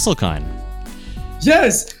 Colossal Con.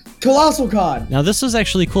 Yes, Colossal Con. Now this was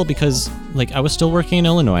actually cool because like I was still working in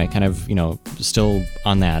Illinois, kind of, still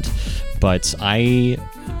on that. But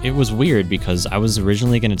it was weird because I was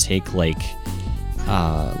originally going to take like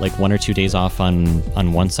 1 or 2 days off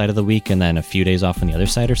on one side of the week and then a few days off on the other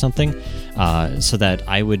side or something, so that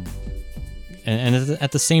I would, and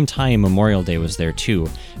at the same time Memorial Day was there too.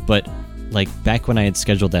 But like back when I had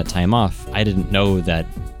scheduled that time off, I didn't know that.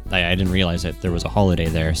 I didn't realize that there was a holiday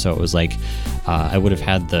there, so it was like I would have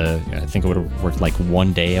had I think I would have worked like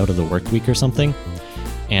 1 day out of the work week or something.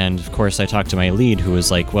 And of course I talked to my lead, who was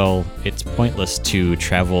like, well, it's pointless to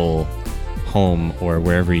travel home or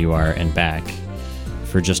wherever you are and back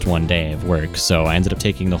for just 1 day of work. So I ended up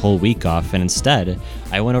taking the whole week off, and instead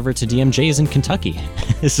I went over to DMJ's in Kentucky.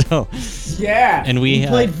 So Yeah. And we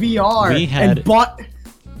played VR. we had- and bought.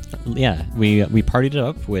 yeah, we partied it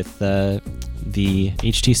up with the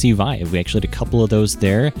HTC Vive. We actually had a couple of those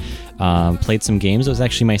there, played some games. It was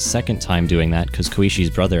actually my second time doing that because Koishi's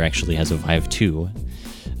brother actually has a Vive too.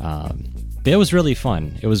 But it was really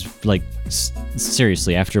fun. It was like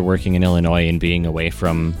seriously, after working in Illinois and being away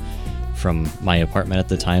from my apartment at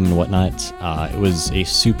the time and whatnot, it was a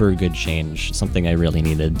super good change, something I really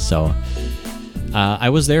needed. So I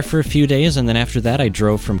was there for a few days, and then after that I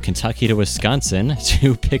drove from Kentucky to Wisconsin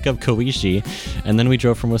to pick up Koishi, and then we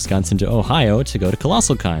drove from Wisconsin to Ohio to go to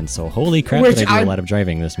Colossal Con. So holy crap, Which did I do I- a lot of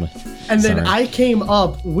driving this month. And then summer. I came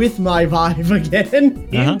up with my Vive again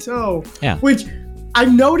Uh-huh. in tow. Yeah. Which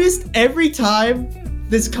I've noticed every time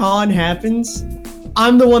this con happens,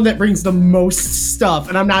 I'm the one that brings the most stuff,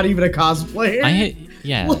 and I'm not even a cosplayer.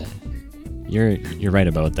 Yeah, you're right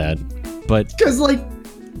about that. But Because, like,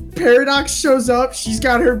 Paradox shows up, she's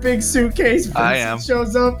got her big suitcase. I Vincent am.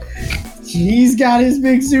 shows up, he's got his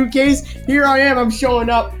big suitcase. Here I am, I'm showing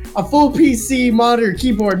up. A full PC, monitor,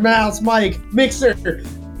 keyboard, mouse, mic, mixer,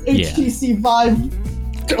 HTC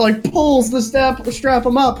Vive, like, pulls the strap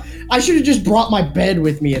them up. I should have just brought my bed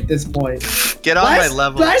with me at this point. Get on my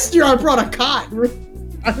level. Last year I brought a cot.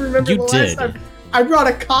 I remember You the did. last time. I brought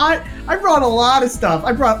a cot. I brought a lot of stuff.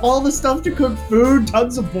 I brought all the stuff to cook food,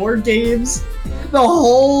 tons of board games, the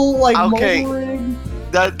whole like Okay. mobile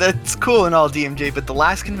rig. That's cool and all, DMJ, but the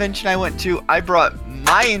last convention I went to, I brought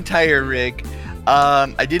my entire rig.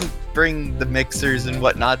 I didn't bring the mixers and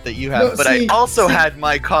whatnot that you have, No, but see- I also see- had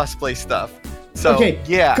my cosplay stuff. So, Okay,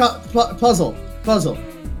 yeah. Puzzle.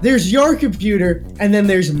 There's your computer, and then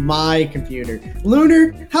there's my computer.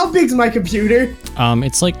 Lunar, how big's my computer?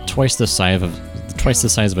 it's like twice the size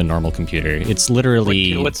of a normal computer. It's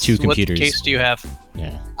literally two computers. What case do you have?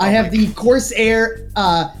 Yeah. I have the Corsair,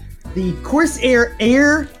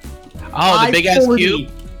 Air. Oh, the big ass 540. cube.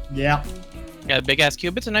 Yeah. Yeah, the big ass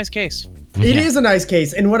cube. It's a nice case. It Yeah. is a nice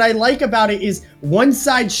case, and what I like about it is one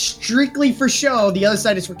side strictly for show, the other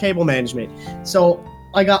side is for cable management. So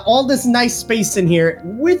I got all this nice space in here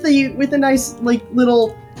with a nice like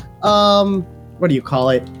little what do you call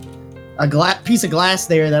it? A piece of glass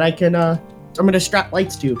there that I can I'm gonna strap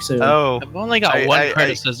lights to. So Oh, I've only got I- one I-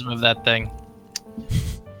 criticism of that thing.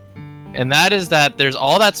 And that is that there's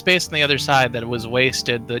all that space on the other side that was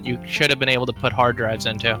wasted that you should have been able to put hard drives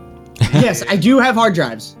into. yes, I do have hard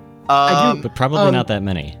drives. I do. But probably not that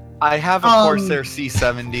many. I have a Corsair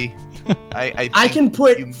C70. I think can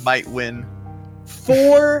put you might win.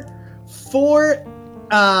 four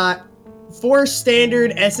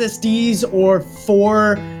standard SSDs or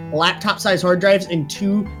 4 laptop-sized hard drives and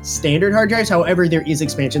 2 standard hard drives. However, there is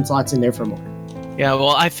expansion slots in there for more. Yeah, well,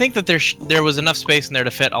 I think that there was enough space in there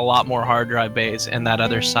to fit a lot more hard drive bays in that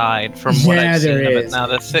other side from what Yeah, I've seen there of it is.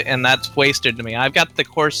 now. And that's wasted to me. I've got the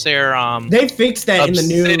Corsair They fixed that in the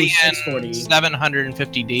new Obsidian 640.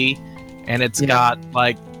 750D, and it's Yeah. got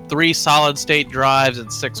like 3 solid-state drives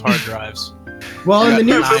and 6 hard drives. Well, in the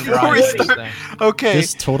new Before we 640, start- Okay.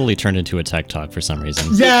 This totally turned into a tech talk for some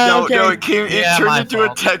reason. yeah, no, okay. no, it Yeah, turned my into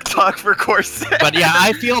fault. a tech talk for Corsair. But yeah,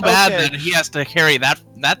 I feel bad Okay. that he has to carry that.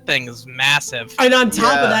 That thing is massive. And on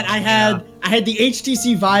top Yeah, of that, I had the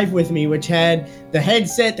HTC Vive with me, which had the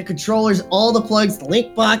headset, the controllers, all the plugs, the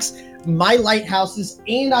link box, my lighthouses,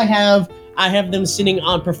 and I have them sitting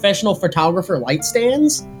on professional photographer light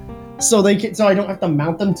stands, so I don't have to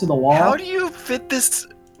mount them to the wall. How do you fit this?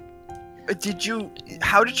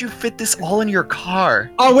 How did you fit this all in your car?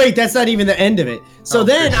 Oh wait, that's not even the end of it. So Oh,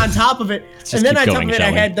 then great. on top of it, Let's and just then keep on top going, of it, shall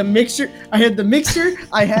I we? had the mixer,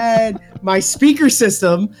 I had my speaker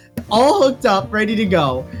system all hooked up, ready to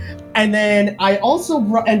go. And then I also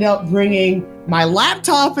ended up bringing my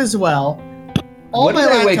laptop as well. All What my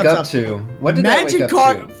did I wake laptops up to? What did I wake Magic up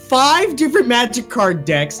card, to? 5 different Magic card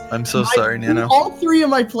decks. I'm so sorry, Nano. All 3 of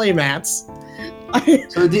my playmats.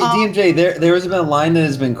 So DMJ, there has been a line that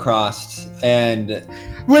has been crossed, and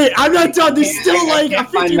Wait, I'm not done. There's still I like can't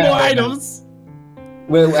 50 find more my way back. items.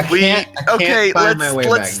 I We can't okay. find my way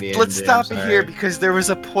Let's back, let's DMJ, stop I'm it sorry. here because there was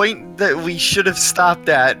a point that we should have stopped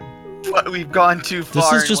at, but we've gone too This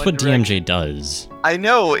far. is in just one what direction. DMJ does. I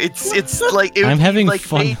know it's like it would I'm be, having like,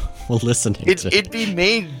 fun made- while listening to it. It'd be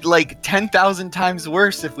made like 10,000 times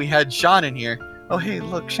worse if we had Sean in here. Oh hey,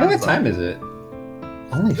 look, How Sean's what time is it?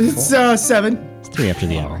 Only 4. It's 7. It's 3 after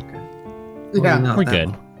the hour. Yeah, Not We're that good,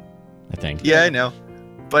 long. I think. Yeah, I know,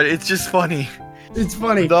 but it's just funny. it's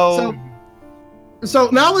funny. Though, So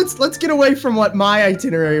now let's get away from what my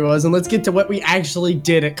itinerary was and let's get to what we actually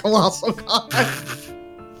did at Colossal Con.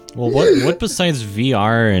 Well, what besides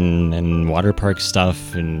VR and water park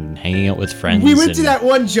stuff and hanging out with friends? We went to and- that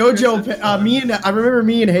one JoJo. I remember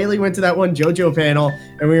me and Haley went to that one JoJo panel,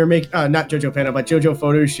 and we were making not JoJo panel, but JoJo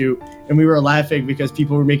photo shoot, and we were laughing because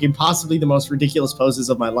people were making possibly the most ridiculous poses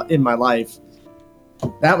of in my life.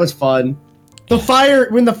 That was fun.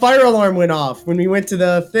 When the fire alarm went off when we went to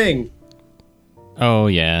the thing. Oh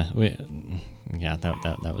yeah,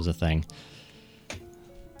 that was a thing.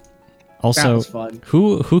 That Also, was fun.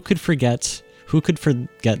 who could forget? Who could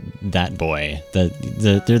forget that boy?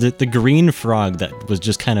 The green frog that was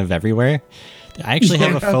just kind of everywhere. I actually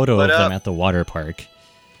have a Yeah. photo of What them up? at the water park.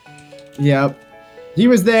 Yep, he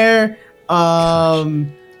was there. So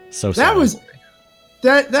That sad. was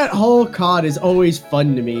that whole con is always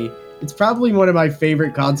fun to me. It's probably one of my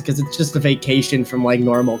favorite cons because it's just a vacation from like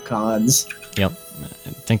normal cons. Yep, I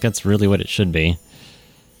think that's really what it should be.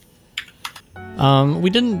 We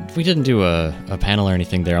didn't do a panel or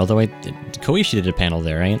anything there. Although Koichi did a panel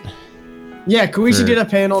there, right? Yeah, Koichi did a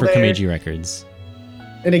panel for there, Kameji Records.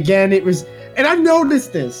 and again it was. And I've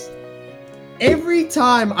noticed this every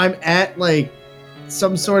time I'm at like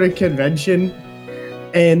some sort of convention,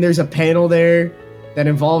 and there's a panel there that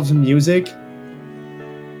involves music.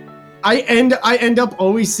 I end up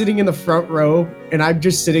always sitting in the front row, and I'm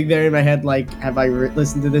just sitting there in my head like, have I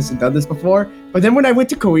listened to this and done this before? But then when I went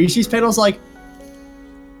to Koishi's panel, I was like,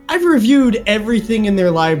 I've reviewed everything in their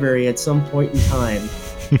library at some point in time.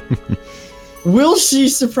 Will she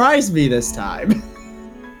surprise me this time?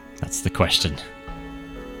 That's the question.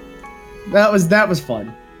 That was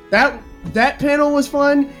fun. That panel was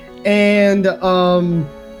fun, and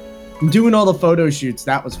doing all the photo shoots,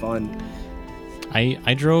 that was fun.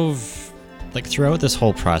 I drove, like, throughout this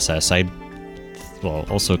whole process,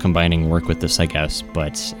 also combining work with this, I guess,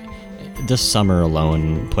 but this summer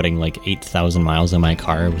alone, putting like 8,000 miles in my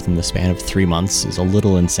car within the span of 3 months is a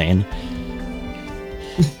little insane.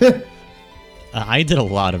 I did a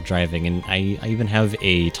lot of driving, and I even have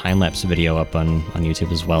a time-lapse video up on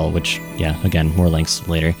YouTube as well, which, yeah, again, more links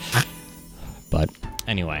later. But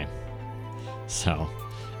anyway, so...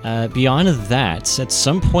 beyond that, at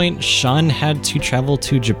some point, Sean had to travel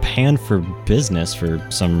to Japan for business for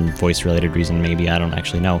some voice-related reason. Maybe, I don't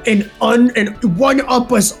actually know. And one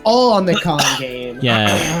up us all on the con game.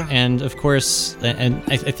 Yeah, and of course, and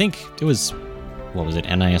I think it was, what was it,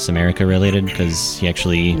 NIS America related, because he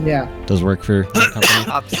actually Yeah. does work for that company.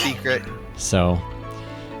 top secret. So,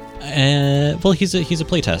 well, he's a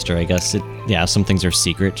playtester, I guess. Some things are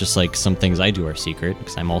secret, just like some things I do are secret,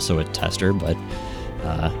 because I'm also a tester, but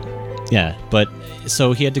Yeah, but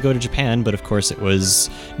so he had to go to Japan, but of course it was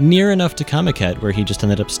near enough to Comiket where he just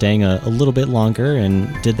ended up staying a little bit longer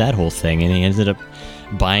and did that whole thing, and he ended up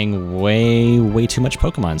buying way too much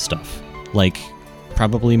Pokemon stuff. Like,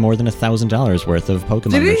 probably more than $1,000 worth of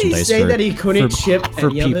Pokemon Didn't merchandise he say that he couldn't ship for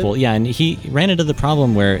any of it? people. Yeah, and he ran into the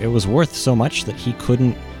problem where it was worth so much that he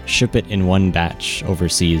couldn't ship it in one batch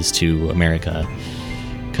overseas to America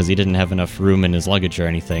because he didn't have enough room in his luggage or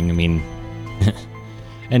anything. I mean,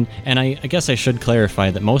 and I guess I should clarify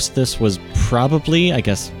that most of this was probably, I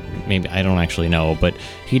guess, maybe, I don't actually know, but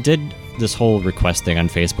he did this whole request thing on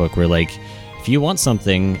Facebook where, like, if you want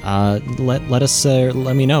something, let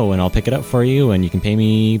me know and I'll pick it up for you and you can pay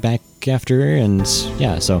me back after. And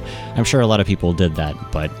yeah, so I'm sure a lot of people did that,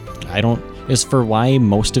 but as for why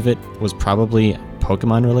most of it was probably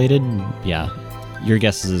Pokemon related, yeah, your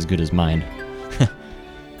guess is as good as mine.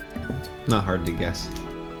 Not hard to guess.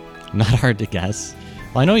 Not hard to guess.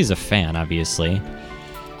 Well, I know he's a fan, obviously.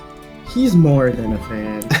 He's more than a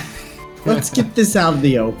fan. Let's get this out of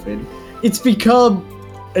the open. It's become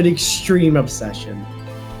an extreme obsession.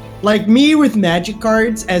 Like me with Magic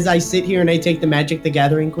cards, as I sit here and I take the Magic the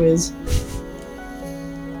Gathering quiz.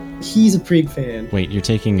 He's a big fan. Wait, you're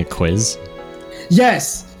taking a quiz?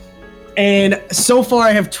 Yes! And so far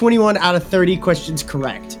I have 21 out of 30 questions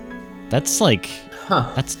correct. That's like...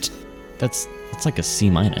 Huh. That's like a C-.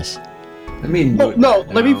 I mean, No,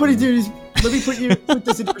 let me put this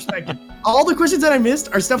into perspective. All the questions that I missed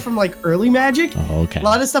are stuff from like early Magic. Oh, okay. A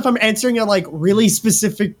lot of stuff I'm answering are like really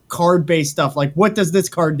specific card-based stuff. Like, what does this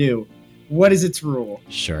card do? What is its rule?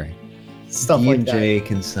 Sure. Stuff like that. DMJ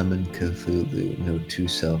can summon Cthulhu. No two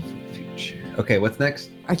self future. Okay, what's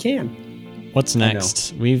next? I can. What's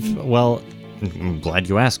next? I'm glad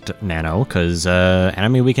you asked, Nano, because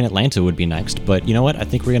Anime Week in Atlanta would be next. But you know what? I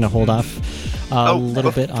think we're going to hold off a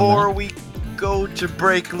little bit on that. Before we go to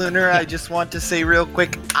break, Lunar, I just want to say real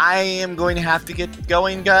quick, I am going to have to get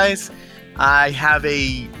going, guys. I have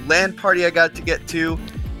a LAN party I got to get to,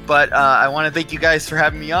 but I want to thank you guys for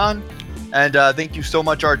having me on, and thank you so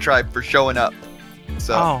much, our tribe, for showing up.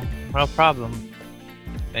 So. Oh, no problem.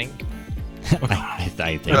 Think. I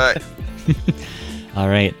think. All right. All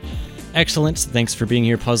right. Excellent. Thanks for being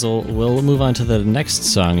here, Puzzle. We'll move on to the next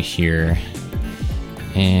song here.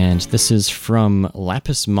 And this is from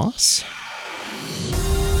Lapis Moss,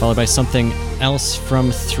 followed by something else from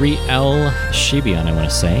 3L Shibayan, I want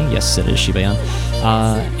to say. Yes, it is Shibayan.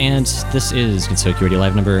 And this is Gensokyo Radio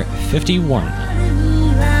Live number 51. 「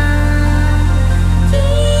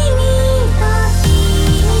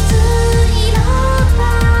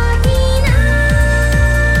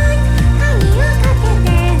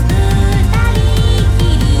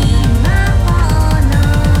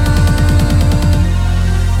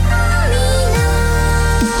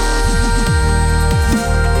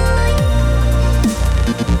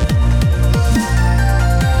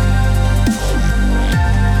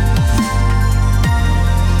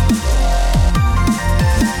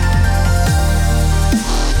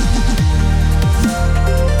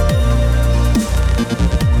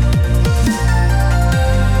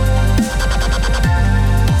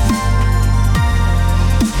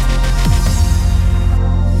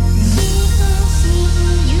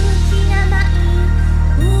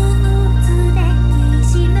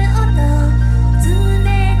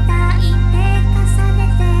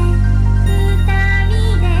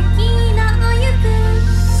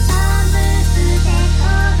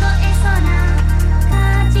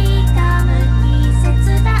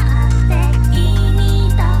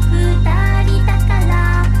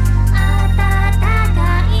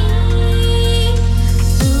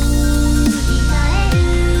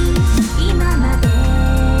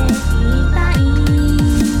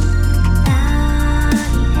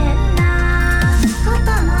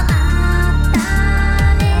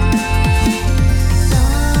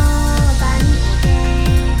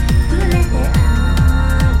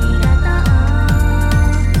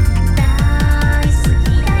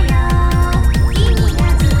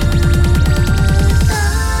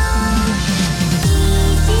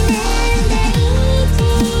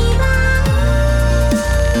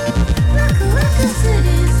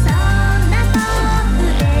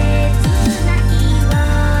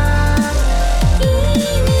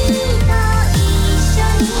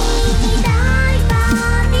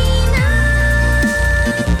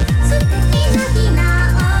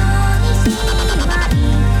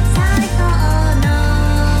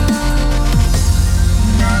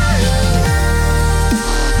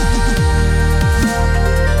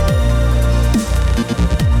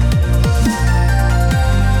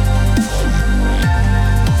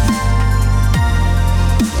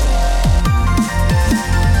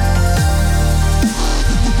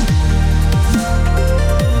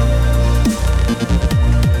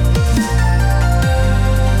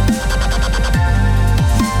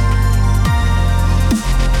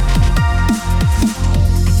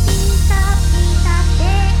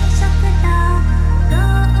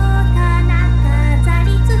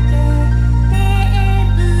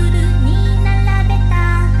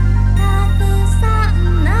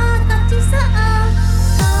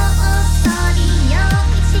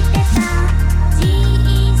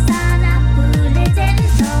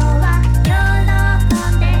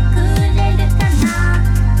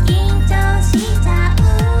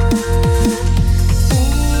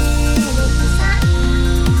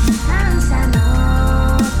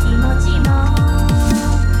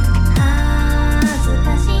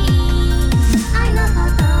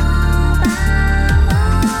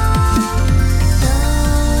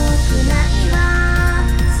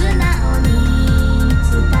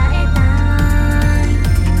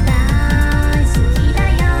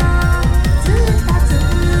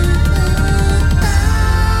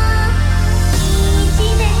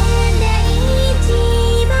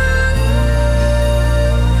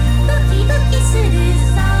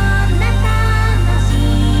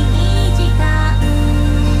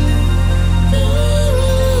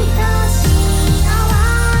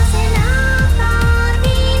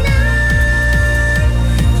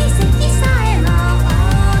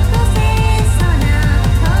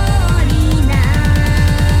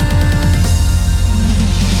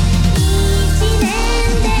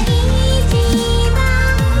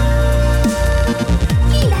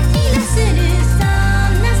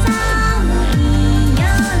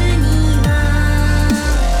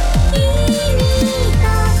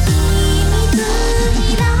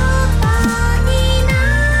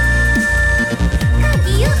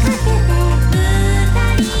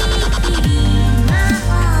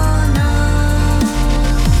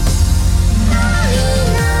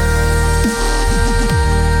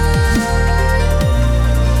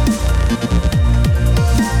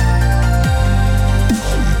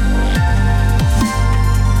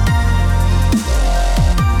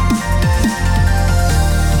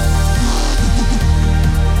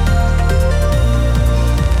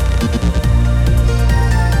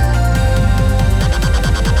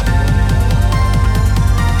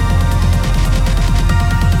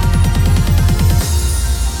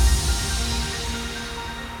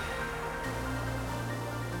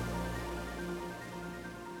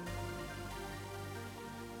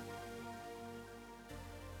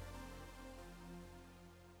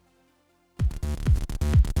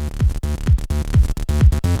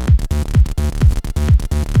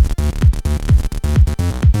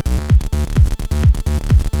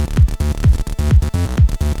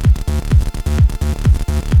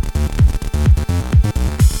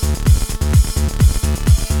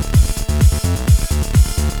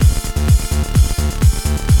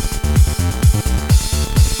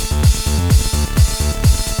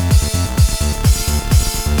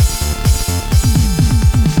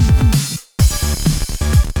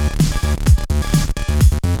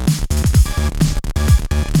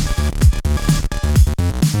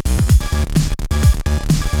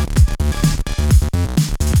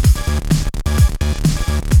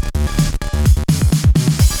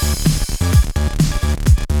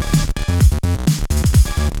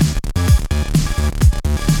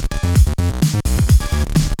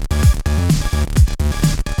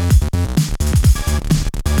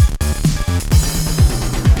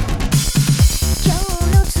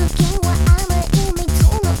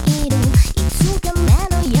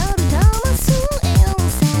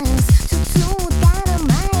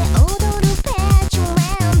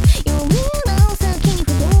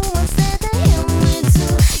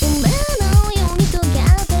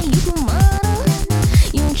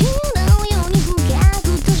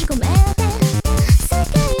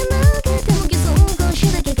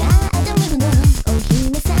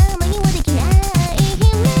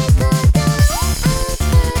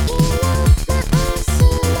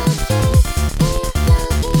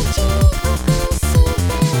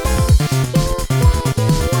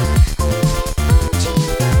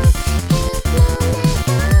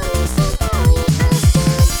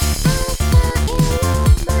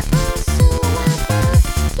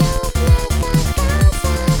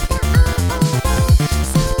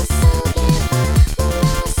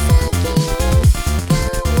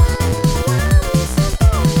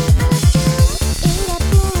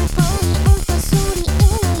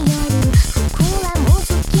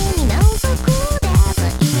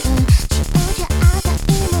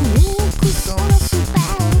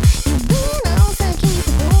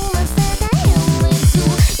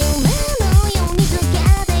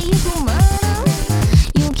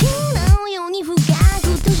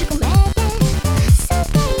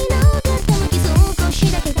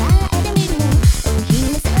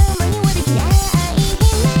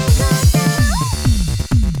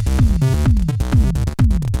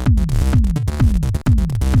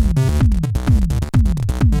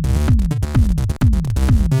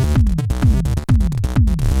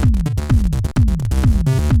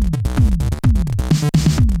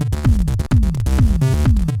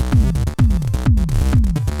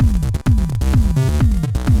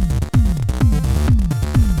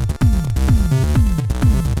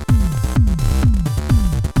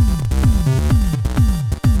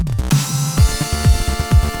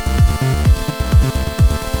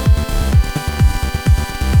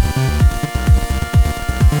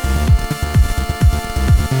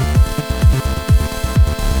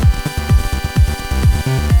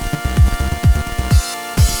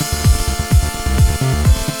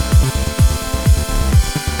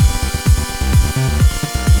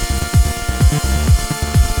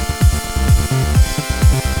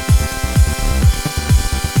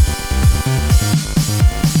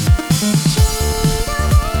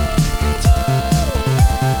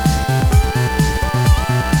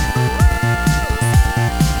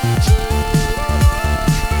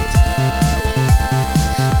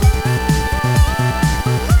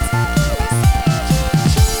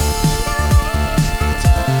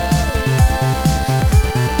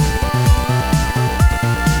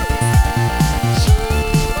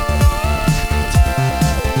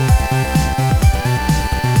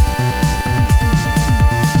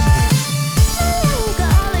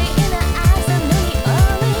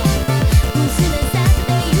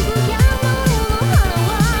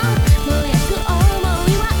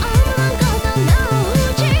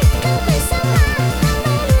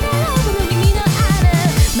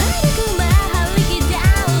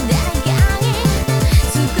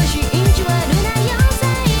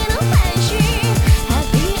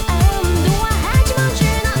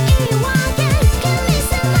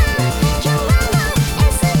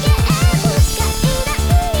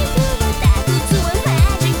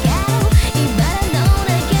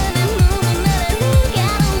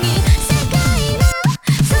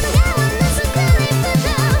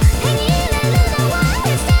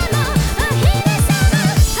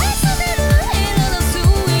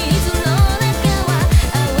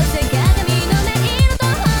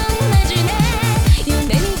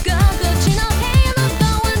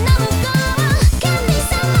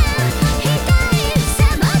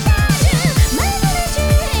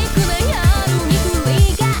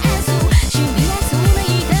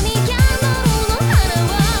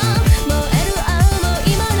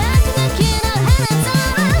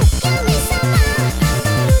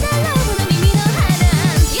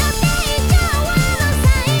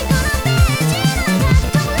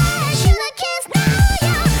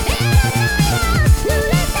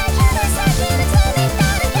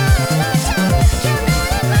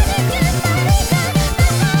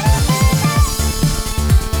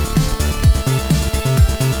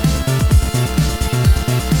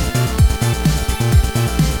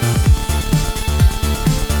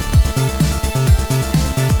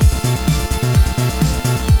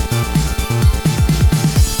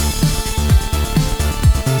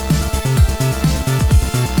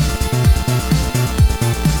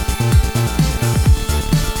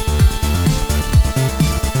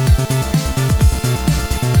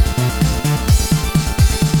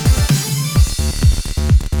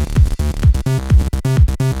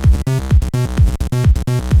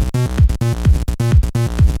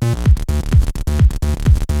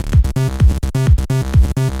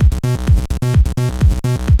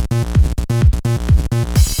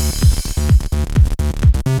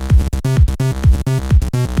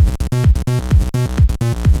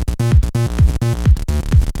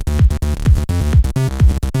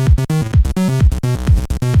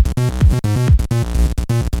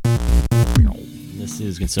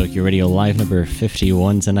Gensokyo Radio Live number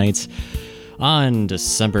 51 tonight on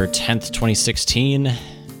December 10th, 2016.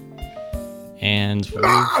 And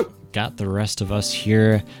we've got the rest of us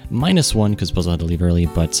here, -1 because Puzzle had to leave early,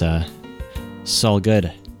 but it's all good.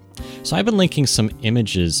 So I've been linking some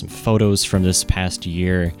images, some photos from this past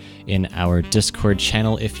year in our Discord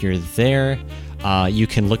channel. If you're there, you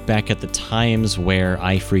can look back at the times where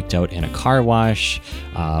I freaked out in a car wash.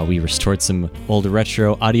 We restored some old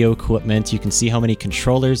retro audio equipment. You can see how many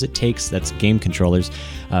controllers it takes, that's game controllers,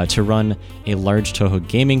 to run a large Toho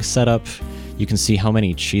gaming setup. You can see how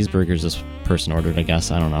many cheeseburgers this person ordered, I guess.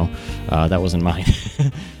 I don't know. That wasn't mine.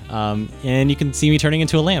 And you can see me turning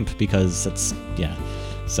into a lamp because that's, yeah.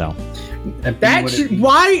 So.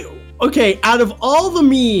 Why? Okay, out of all the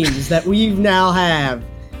memes that we now have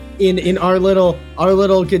in our little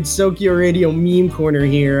Gensokyo Radio meme corner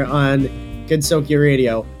here on Gensokyo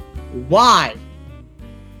Radio, why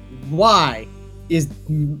is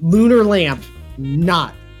Lunar Lamp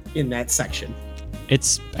not in that section?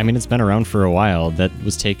 It's been around for a while. That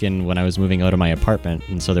was taken when I was moving out of my apartment,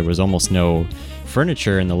 and so there was almost no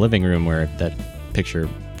furniture in the living room where that picture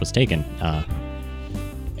was taken.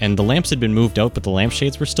 And the lamps had been moved out, but the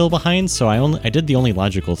lampshades were still behind, so I did the only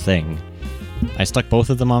logical thing. I stuck both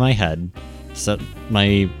of them on my head, set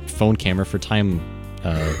my phone camera for time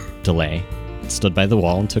delay, stood by the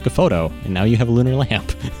wall and took a photo, and now you have a lunar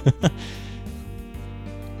lamp.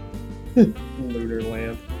 Lunar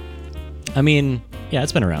Lamp. I mean, yeah,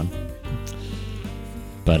 it's been around.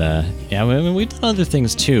 But, yeah, we've done other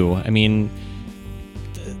things, too. I mean,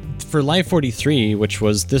 for Live 43, which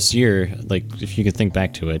was this year, like, if you could think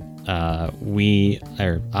back to it,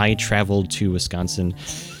 I traveled to Wisconsin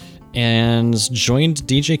and joined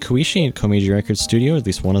DJ Koishi at Komeiji Records Studio, at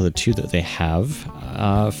least one of the two that they have,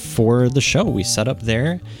 for the show. We set up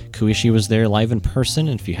there. Koishi was there live in person,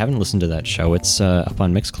 and if you haven't listened to that show, it's up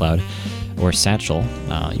on Mixcloud or Satchel.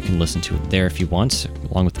 You can listen to it there if you want,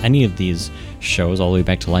 along with any of these shows, all the way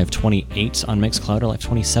back to Live 28 on Mixcloud or Live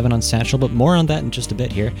 27 on Satchel, but more on that in just a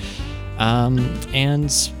bit here.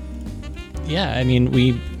 And yeah, I mean,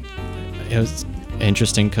 it was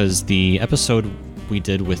interesting because the episode we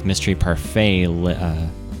did with Mystery Parfait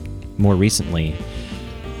more recently,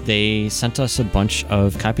 they sent us a bunch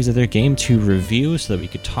of copies of their game to review so that we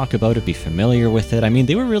could talk about it, be familiar with it. I mean,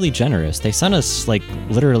 they were really generous. They sent us like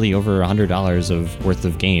literally over $100 worth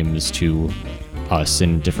of games to us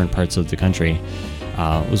in different parts of the country.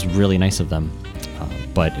 It was really nice of them,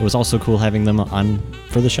 but it was also cool having them on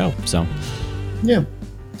for the show. So yeah.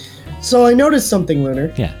 So I noticed something,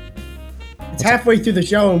 Lunar. Yeah. It's halfway through the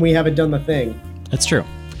show and we haven't done the thing. That's true.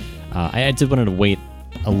 I did want to wait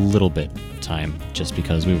a little bit of time just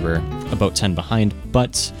because we were about 10 behind,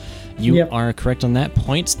 but you are correct on that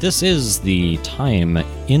point. This is the time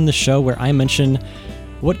in the show where I mention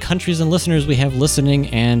what countries and listeners we have listening,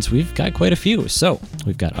 and we've got quite a few. So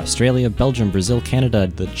we've got Australia, Belgium, Brazil, Canada,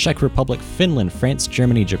 the Czech Republic, Finland, France,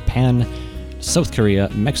 Germany, Japan, South Korea,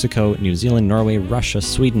 Mexico, New Zealand, Norway, Russia,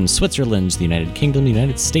 Sweden, Switzerland, the United Kingdom, the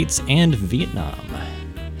United States, and Vietnam.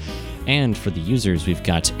 And for the users, we've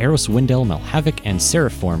got Eros, Windell, Malhavoc, and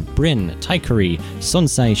Seraform, Bryn, Taikuri,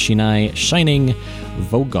 Sonsai, Shinai, Shining,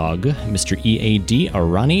 Vogog, Mr. EAD,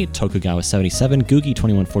 Arani, Tokugawa77,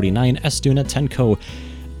 Googie2149, Estuna, Tenko,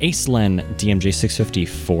 Acelen,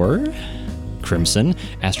 DMJ654, Crimson,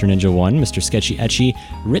 Astro Ninja 1, Mr. Sketchy Etchy,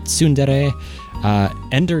 Ritsundere,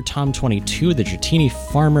 Ender Tom22, The Dratini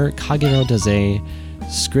Farmer, Kagero Daze,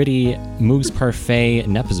 Skritty, Moogs Parfait,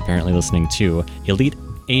 Nep is apparently listening too, Elite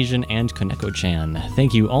Asian, and Koneko-chan.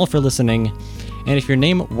 Thank you all for listening. And if your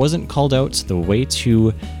name wasn't called out, the way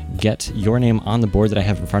to get your name on the board that I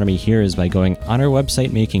have in front of me here is by going on our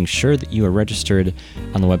website, making sure that you are registered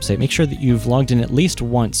on the website. Make sure that you've logged in at least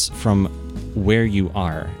once from where you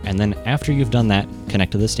are. And then after you've done that,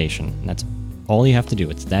 connect to the station. And that's all you have to do.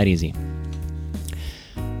 It's that easy.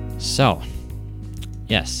 So,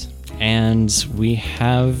 yes. And we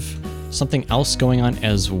have something else going on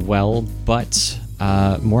as well, but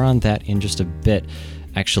more on that in just a bit.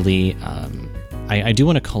 Actually, I do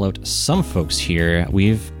want to call out some folks here.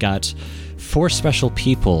 We've got 4 special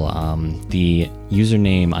people. The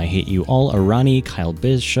username I Hate You All, Arani, Kyle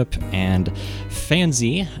Bishop, and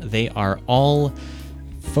Fanzi. They are all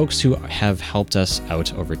folks who have helped us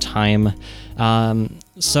out over time.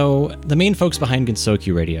 So the main folks behind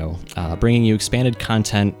Gensokyo Radio, bringing you expanded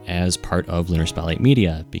content as part of Lunar Spotlight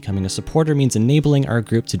Media. Becoming a supporter means enabling our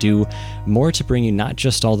group to do more to bring you not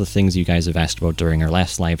just all the things you guys have asked about during our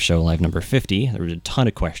last live show, live number 50. There were a ton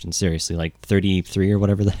of questions, seriously, like 33 or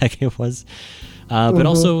whatever the heck it was. But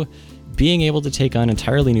also being able to take on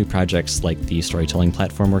entirely new projects like the storytelling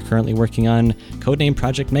platform we're currently working on, codename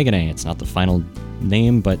Project Megane. It's not the final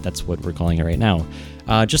name, but that's what we're calling it right now.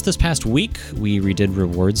 Just this past week, we redid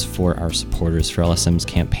rewards for our supporters for LSM's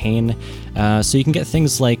campaign. So you can get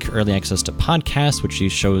things like early access to podcasts, which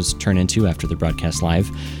these shows turn into after they're broadcast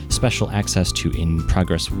live, special access to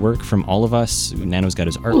in-progress work from all of us. Nano's got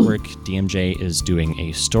his artwork. DMJ is doing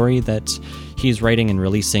a story that he's writing and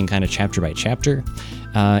releasing kind of chapter by chapter,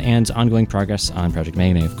 and ongoing progress on Project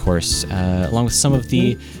Megane, of course, along with some of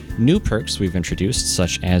the new perks we've introduced,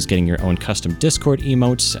 such as getting your own custom Discord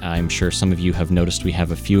emotes. I'm sure some of you have noticed we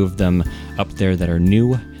have a few of them up there that are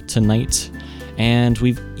new tonight. And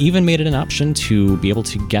we've even made it an option to be able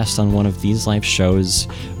to guest on one of these live shows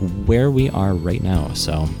where we are right now.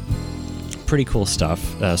 So, pretty cool stuff.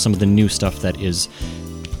 Some of the new stuff that is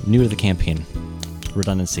new to the campaign.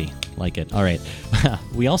 Redundancy. Like it. All right.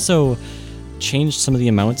 We also changed some of the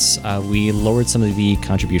amounts. We lowered some of the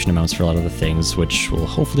contribution amounts for a lot of the things, which will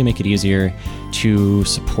hopefully make it easier to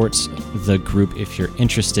support the group if you're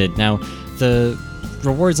interested. Now, the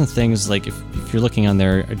rewards and things, like if you're looking on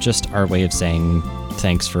there, are just our way of saying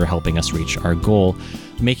thanks for helping us reach our goal,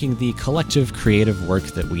 making the collective creative work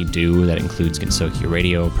that we do, that includes Gensokyo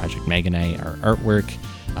Radio, Project Megane, our artwork,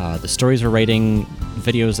 the stories we're writing,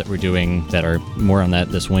 videos that we're doing that are more on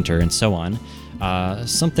that this winter, and so on.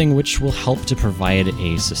 Something which will help to provide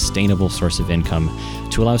a sustainable source of income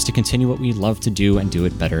to allow us to continue what we love to do and do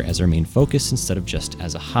it better as our main focus instead of just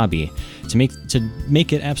as a hobby. To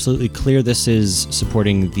make it absolutely clear, this is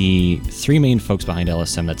supporting the three main folks behind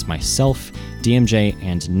LSM. That's myself, DMJ,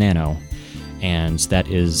 and Nano. And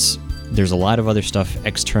there's a lot of other stuff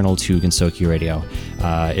external to Gensokyo Radio.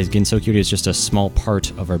 Gensokyo Radio is just a small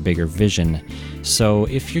part of our bigger vision. So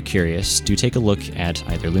if you're curious, do take a look at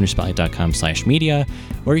either lunarspotlight.com/media,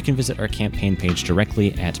 or you can visit our campaign page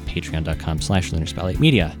directly at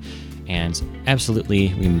patreon.com/lunarspotlightmedia. And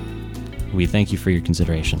absolutely, we thank you for your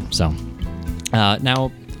consideration. So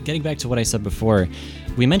now, getting back to what I said before,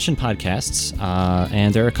 we mentioned podcasts,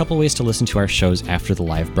 and there are a couple ways to listen to our shows after the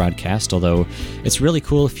live broadcast, although it's really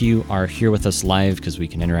cool if you are here with us live because we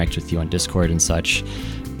can interact with you on Discord and such.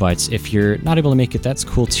 But if you're not able to make it, that's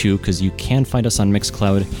cool too, because you can find us on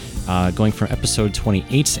Mixcloud going from episode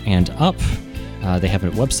 28 and up. They have a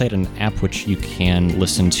website and an app which you can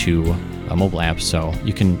listen to, a mobile app, so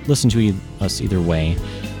you can listen to us either way.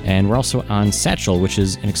 And we're also on Satchel, which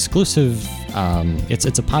is an exclusive, it's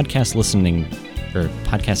a podcast listening or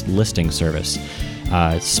podcast listing service,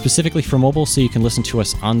 specifically for mobile, so you can listen to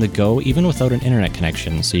us on the go, even without an internet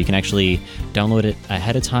connection. So you can actually download it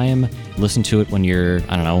ahead of time, listen to it when you're,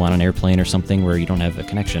 I don't know, on an airplane or something where you don't have a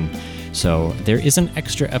connection. So there is an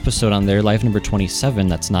extra episode on there, live number 27,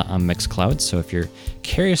 that's not on Mixcloud. So if you're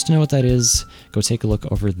curious to know what that is, go take a look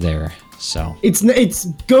over there. So It's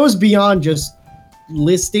goes beyond just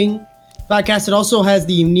listing podcasts. It also has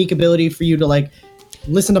the unique ability for you to like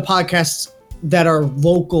listen to podcasts that are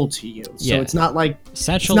local to you. So it's not like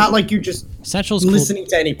Satchel, it's not like you're just Satchel's listening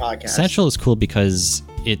to any podcast. Satchel is cool because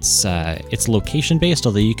it's location based,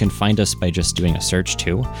 although you can find us by just doing a search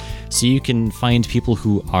too. So you can find people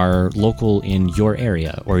who are local in your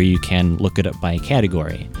area, or you can look it up by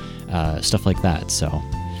category, stuff like that. So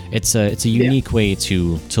it's a unique way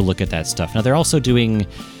to look at that stuff. Now they're also doing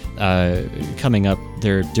coming up,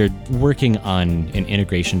 they're working on an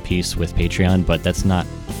integration piece with Patreon, but that's not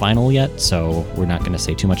final yet, so we're not going to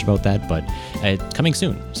say too much about that, but coming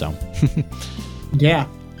soon. So Yeah.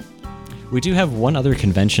 we do have one other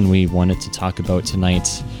convention we wanted to talk about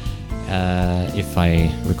tonight, if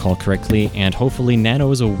I recall correctly, and hopefully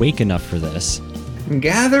Nano is awake enough for this.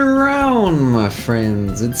 Gather around, my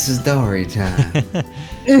friends. It's story time.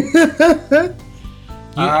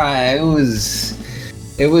 Alright,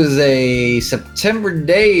 it was a September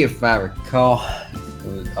day, if I recall.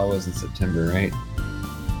 It was in September, right?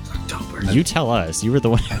 October. You tell us. You were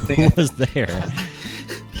the one who was there.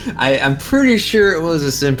 I'm pretty sure it was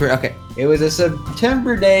a September. Okay, it was a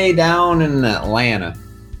September day down in Atlanta.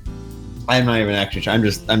 I'm not even actually. I'm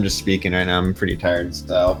just speaking right now. I'm pretty tired,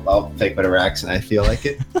 so I'll take whatever accent I feel like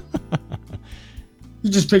it.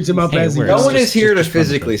 You just picked him up as he we're- No goes. one is here to just run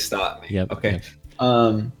physically through. stop me. Yep. Okay.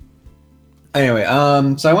 Anyway,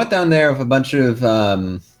 so I went down there with a bunch of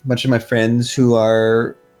my friends who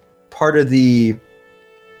are part of the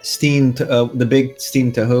the big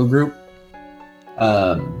Steam Toho group.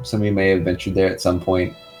 Some of you may have ventured there at some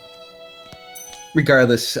point.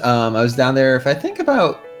 Regardless, I was down there for I think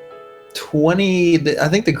about 20. I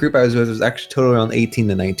think the group I was with was actually total around 18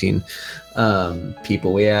 to 19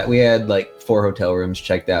 people. We had like 4 hotel rooms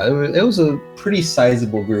checked out. It was a pretty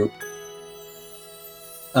sizable group.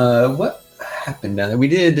 What happened down there? We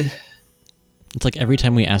did. It's like every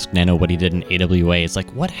time we ask Nano what he did in AWA, it's like,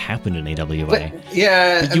 what happened in AWA? But,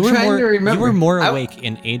 yeah, you I'm trying to remember. You were more awake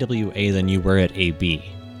in AWA than you were at AB.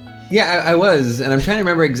 Yeah, I was, and I'm trying to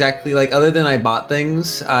remember exactly. Like, other than I bought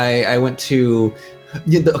things, I went to.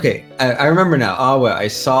 Okay, I remember now. Awa, I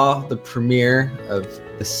saw the premiere of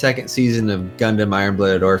the second season of Gundam Iron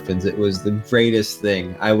Blooded Orphans. It was the greatest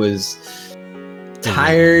thing. I was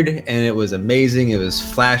tired, and it was amazing. It was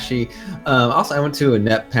flashy. Also, I went to a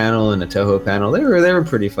NEP panel and a Toho panel. They were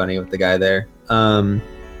pretty funny with the guy there.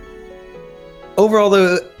 Overall,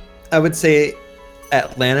 though, I would say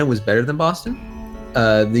Atlanta was better than Boston.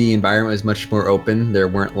 The environment was much more open. There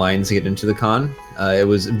weren't lines to get into the con. It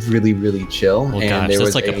was really, really chill. Well, and gosh, there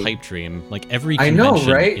that's was like a pipe dream. Like every I know,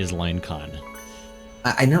 convention right? is LineCon.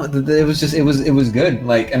 I know. It was good.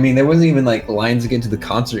 Like, I mean, there wasn't even like lines to get into the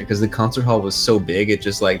concert because the concert hall was so big. It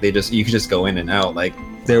just like you could just go in and out. Like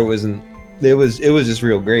there wasn't. It was just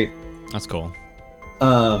real great. That's cool.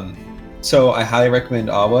 So I highly recommend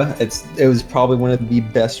Awa. It was probably one of the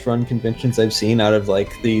best run conventions I've seen out of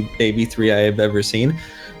like the maybe 3 I have ever seen,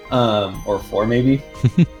 or 4 maybe.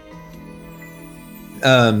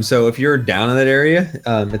 So if you're down in that area,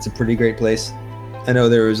 it's a pretty great place. I know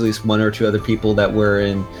there was at least 1 or 2 other people that were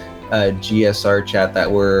in GSR chat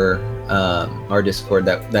that were our Discord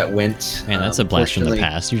that went. Man, that's a blast from the fortunately-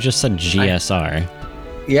 past. You just said GSR.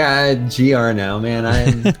 Yeah, GR now, man.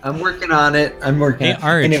 I'm working on it. I'm working. Hey,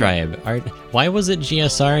 Art Anyway. Tribe. Art. Why was it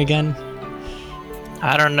GSR again?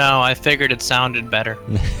 I don't know. I figured it sounded better.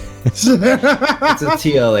 It's a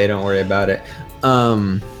TLA. Don't worry about it.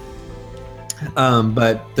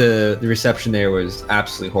 But the reception there was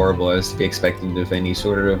absolutely horrible, as to be expected of any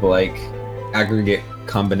sort of like aggregate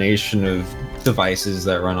combination of devices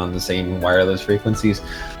that run on the same wireless frequencies.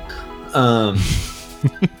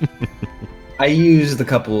 I used a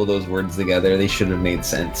couple of those words together. They should have made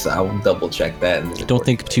sense. I'll double check that. Don't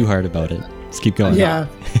think too hard about it. Let's keep going. Yeah,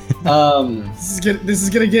 this is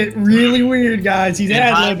gonna get really weird, guys. He's In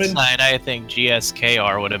ad libbing. hindsight, I think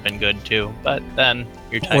GSKR would have been good too, but then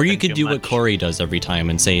you're typing Or you could too do what much. Corey does every time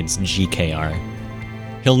and say it's GKR.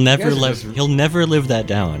 He'll never guys are live. just- He'll never live that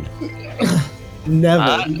down.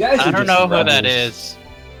 Never. You guys I are don't just know who that rebels. is.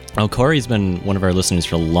 Oh, Corey's been one of our listeners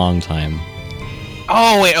for a long time.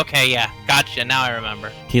 Oh wait, okay, yeah, gotcha. Now I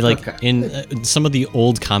remember. He like Okay. in some of the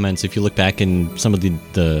old comments. If you look back in some of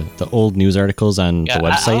the old news articles on Yeah, the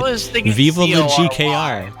I website, was thinking Viva la CORY,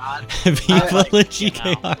 GKR. not- Viva like, la you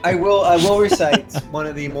GKR. I will recite one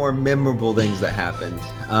of the more memorable things that happened.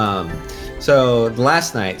 So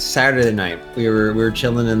last night, Saturday night, we were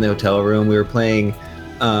chilling in the hotel room. We were playing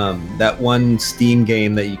that one Steam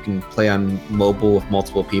game that you can play on mobile with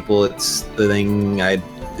multiple people. It's the thing.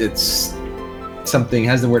 It's something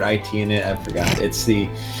has the word IT in it. I forgot. It's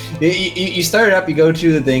you start it up. You go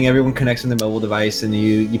to the thing. Everyone connects on the mobile device, and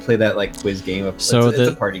you play that like quiz game. So it's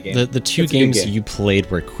a party game. The two It's a good games game. you played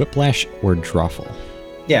were Quiplash or Drawful.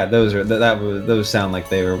 Yeah, those sound like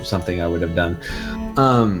they were something I would have done.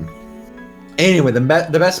 Anyway, the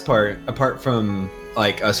best part, apart from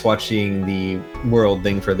like us watching the world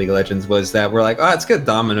thing for League of Legends, was that we're like, oh, let's get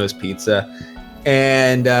Domino's pizza,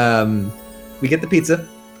 and we get the pizza.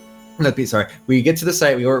 Not pizza, sorry. We get to the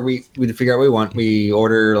site. We figure out what we want. We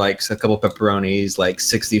order like a couple pepperonis, like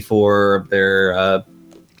 64 of their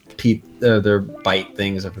bite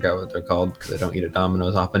things. I forgot what they're called because I don't eat at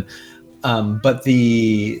Domino's often. But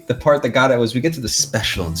the part that got it was we get to the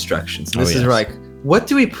special instructions. And this is yes. like, what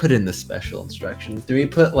do we put in the special instructions? Do we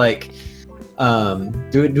put like,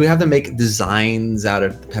 do we have them make designs out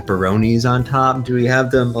of pepperonis on top? Do we have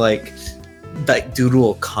them like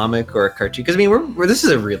doodle a comic or a cartoon? Because I mean, this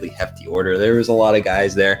is a really hefty order. There was a lot of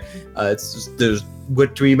guys there. It's just, there's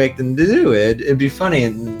what do we make them to do? It'd be funny,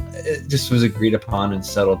 and it just was agreed upon and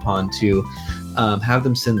settled upon to have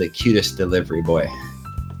them send the cutest delivery boy.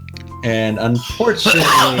 And unfortunately,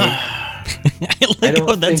 I like don't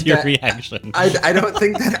how that's think your that- reaction. I don't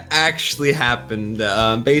think that actually happened.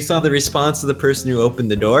 Based on the response of the person who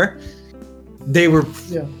opened the door, they were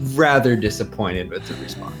Yeah. rather disappointed with the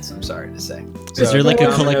response. I'm sorry to say. Was there like a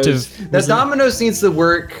Domino's- collective? The Was there, Domino's needs to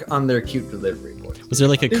work on their cute delivery boys. was there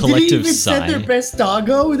like a Did he collective even send their sigh? best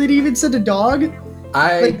doggo? Did he even send a dog?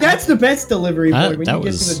 Like that's the best delivery boy when you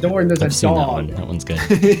get to the door and there's I've a seen that dog. one. That one's good.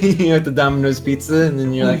 you have the Domino's pizza, and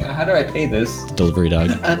then you're like, how do I pay this? Delivery dog.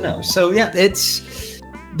 No. So yeah,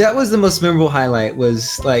 that was the most memorable highlight.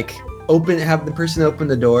 Was like have the person open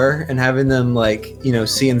the door and having them like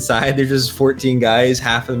see inside. There's just 14 guys,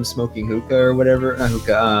 half of them smoking hookah or whatever. Not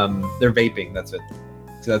hookah. They're vaping. That's it.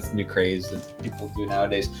 So that's the new craze that people do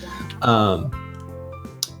nowadays.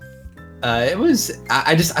 It was.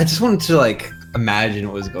 I just wanted to like imagine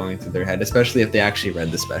what was going through their head, especially if they actually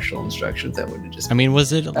read the special instructions. That would have just. I mean,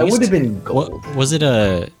 was it? At That least- would have been gold. What, was it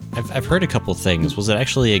a? I've heard a couple things. Was it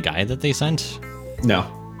actually a guy that they sent? No.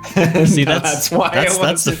 See, No, that's why it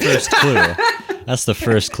that's the wasn't. first clue. That's the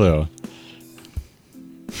first clue.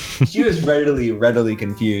 She was readily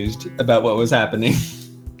confused about what was happening.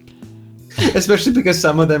 Especially because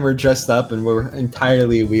some of them were dressed up and were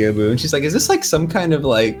entirely weeaboo. And she's like, is this like some kind of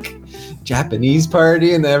like Japanese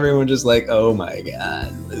party? And everyone just like, oh my god,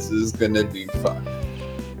 this is gonna be fun.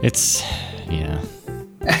 It's yeah.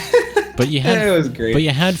 But you had It was great. but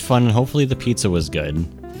you had fun and hopefully the pizza was good.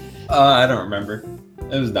 I don't remember.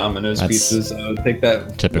 It was Domino's That's pizza, so I'll take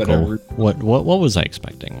that. Typical. Whatever. What was I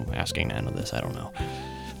expecting? Asking Nano this, I don't know.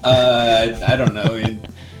 I don't know.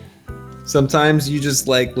 Sometimes you just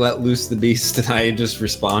like let loose the beast and I just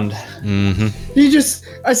respond. Mm-hmm. He just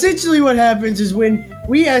essentially what happens is when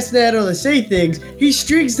we ask Nano to say things, he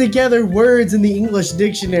strings together words in the English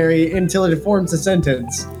dictionary until it forms a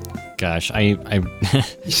sentence. Gosh, I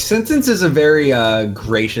Sentence is a very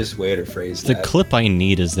gracious way to phrase the that. clip I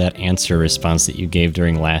need is that answer response that you gave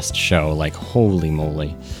during last show. Like, holy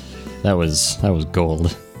moly, that was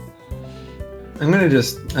gold. I'm gonna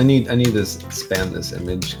I need to spam this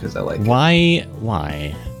image because I like it.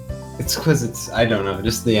 Why? It's because I don't know,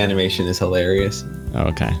 just the animation is hilarious. Oh,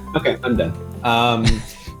 okay. Okay, I'm done.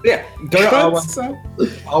 Yeah, go to Awa.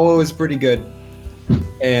 Awa was pretty good.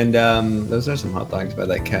 And those are some hot dogs by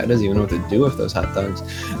that cat. Doesn't even know what to do with those hot dogs.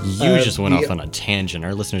 You just went the- off on a tangent.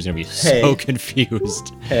 Our listeners are gonna be Hey. so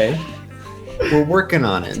confused. Hey, we're working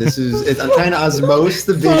on it. I'm trying to osmose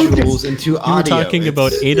the visuals into You were audio. talking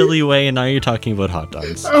about Italy Way, and now you're talking about hot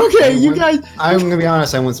dogs. Okay, you guys. I'm gonna be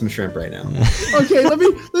honest. I want some shrimp right now. Okay, let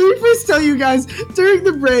me first tell you guys. During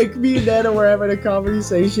the break, me and Nano were having a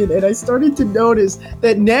conversation, and I started to notice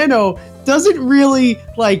that Nano doesn't really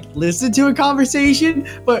like listen to a conversation,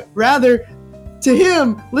 but rather, to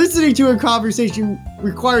him, listening to a conversation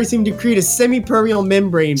requires him to create a semi-permeable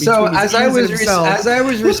membrane between So his as I ears and was himself. as I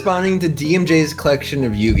was responding to DMJ's collection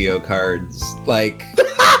of Yu-Gi-Oh cards, like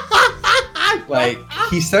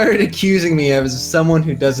he started accusing me of someone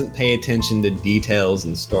who doesn't pay attention to details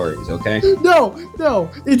and stories. Okay. No,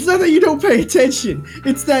 it's not that you don't pay attention.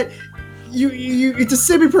 It's that it's a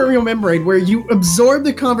semi-permeable membrane where you absorb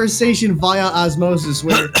the conversation via osmosis.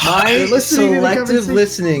 Where My you're listening to the selective conversation-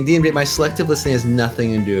 listening, DMJ, my selective listening has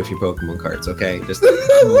nothing to do with your Pokemon cards. Okay, just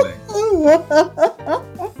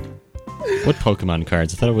What Pokemon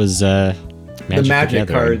cards? I thought it was the Magic magic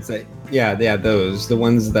the Gathering. cards. Yeah, those, the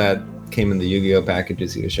ones that came in the Yu-Gi-Oh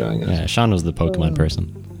packages he was showing us. Yeah, Sean was the Pokemon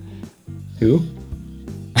person. Who?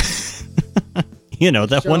 You know,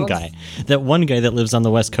 that one Sean's- guy. That one guy that lives on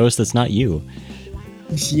the West Coast that's not you.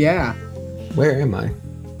 Yeah. Where am I?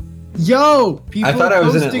 Yo, people I thought I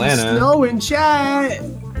was in posting Atlanta. Snow in chat.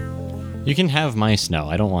 You can have my snow.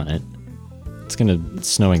 I don't want it. It's gonna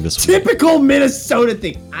snowing this week. Typical Minnesota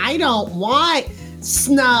thing. I don't want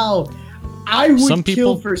snow. I would Some kill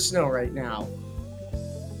people- for snow right now.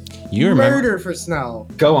 You remember? Murder for snow.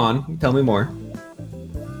 Go on, tell me more.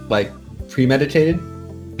 Like premeditated?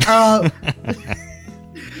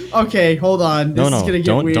 Okay, hold on. This No, is gonna get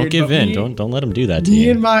don't weird. don't give but in. me- Don't let him do that to Me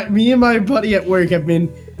you. and my buddy at work have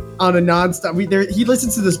been on a nonstop. He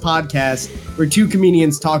listens to this podcast where two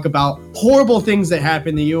comedians talk about horrible things that happen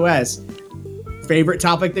in the U.S. Favorite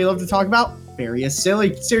topic they love to talk about? Various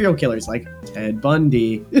silly serial killers like Ted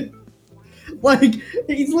Bundy. Like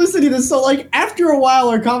he's listening to this, so like after a while,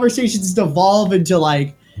 our conversations devolve into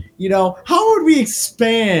like, you know, how would we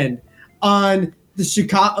expand on the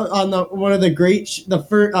Chicago on the one of the great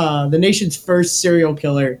the nation's first serial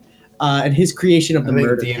killer and his creation of I the think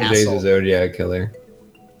murder DMJ's castle. a Zodiac killer.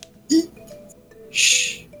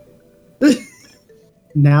 Shh.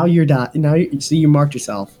 Now you're done. Now you marked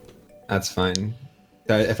yourself. That's fine.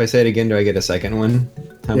 If I say it again, do I get a second one?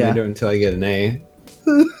 How Yeah. many do until I get an A?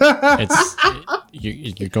 It's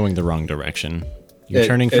you're going the wrong direction. You're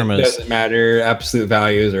turning from it a doesn't matter. Absolute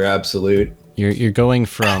values are absolute. you're going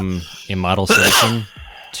from a model station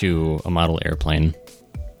to a model airplane.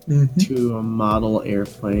 To a model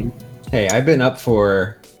airplane. Hey, I've been up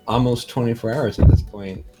for almost 24 hours at this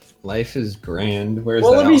point. Life is grand. Where's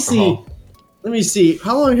Well, that let me alcohol? see. Let me see.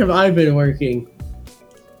 How long have I been working?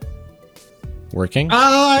 Working?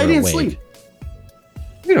 I Or didn't awake? sleep.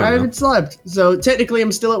 You don't I know. haven't slept. So technically,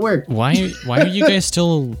 I'm still at work. Why are you guys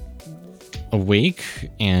still awake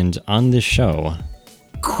and on this show?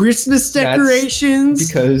 Christmas That's decorations.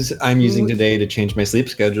 Because I'm using today to change my sleep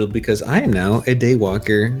schedule because I am now a day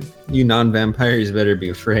walker. You non-vampires better be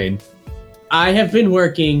afraid. I have been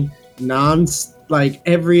working like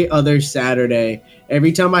every other Saturday.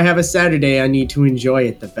 Every time I have a Saturday, I need to enjoy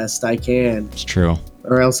it the best I can, It's true.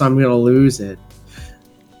 or else I'm gonna lose it.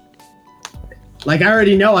 Like, I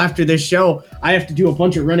already know after this show, I have to do a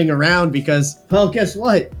bunch of running around because, well, guess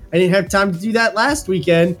what? I didn't have time to do that last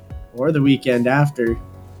weekend or the weekend after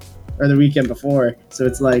or the weekend before. So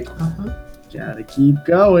it's like, gotta keep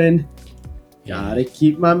going. Gotta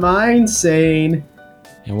keep my mind sane.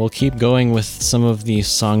 And we'll keep going with some of these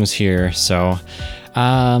songs here. So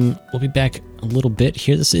we'll be back a little bit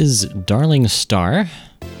here. This is Darling Star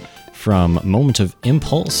from Moment of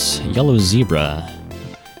Impulse, Yellow Zebra.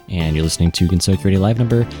 And you're listening to Gensokyo Radio Live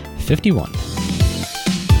number 51.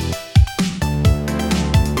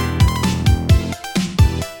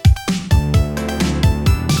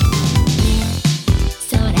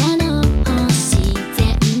 空の星全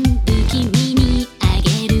部君にあ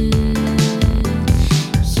げる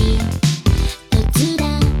一つだ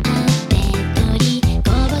って取りこ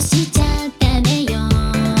ぼしちゃダメよ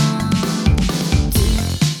ずっ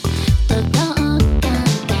と遠かっ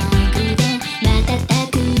たくで瞬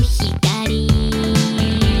く光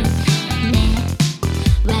ね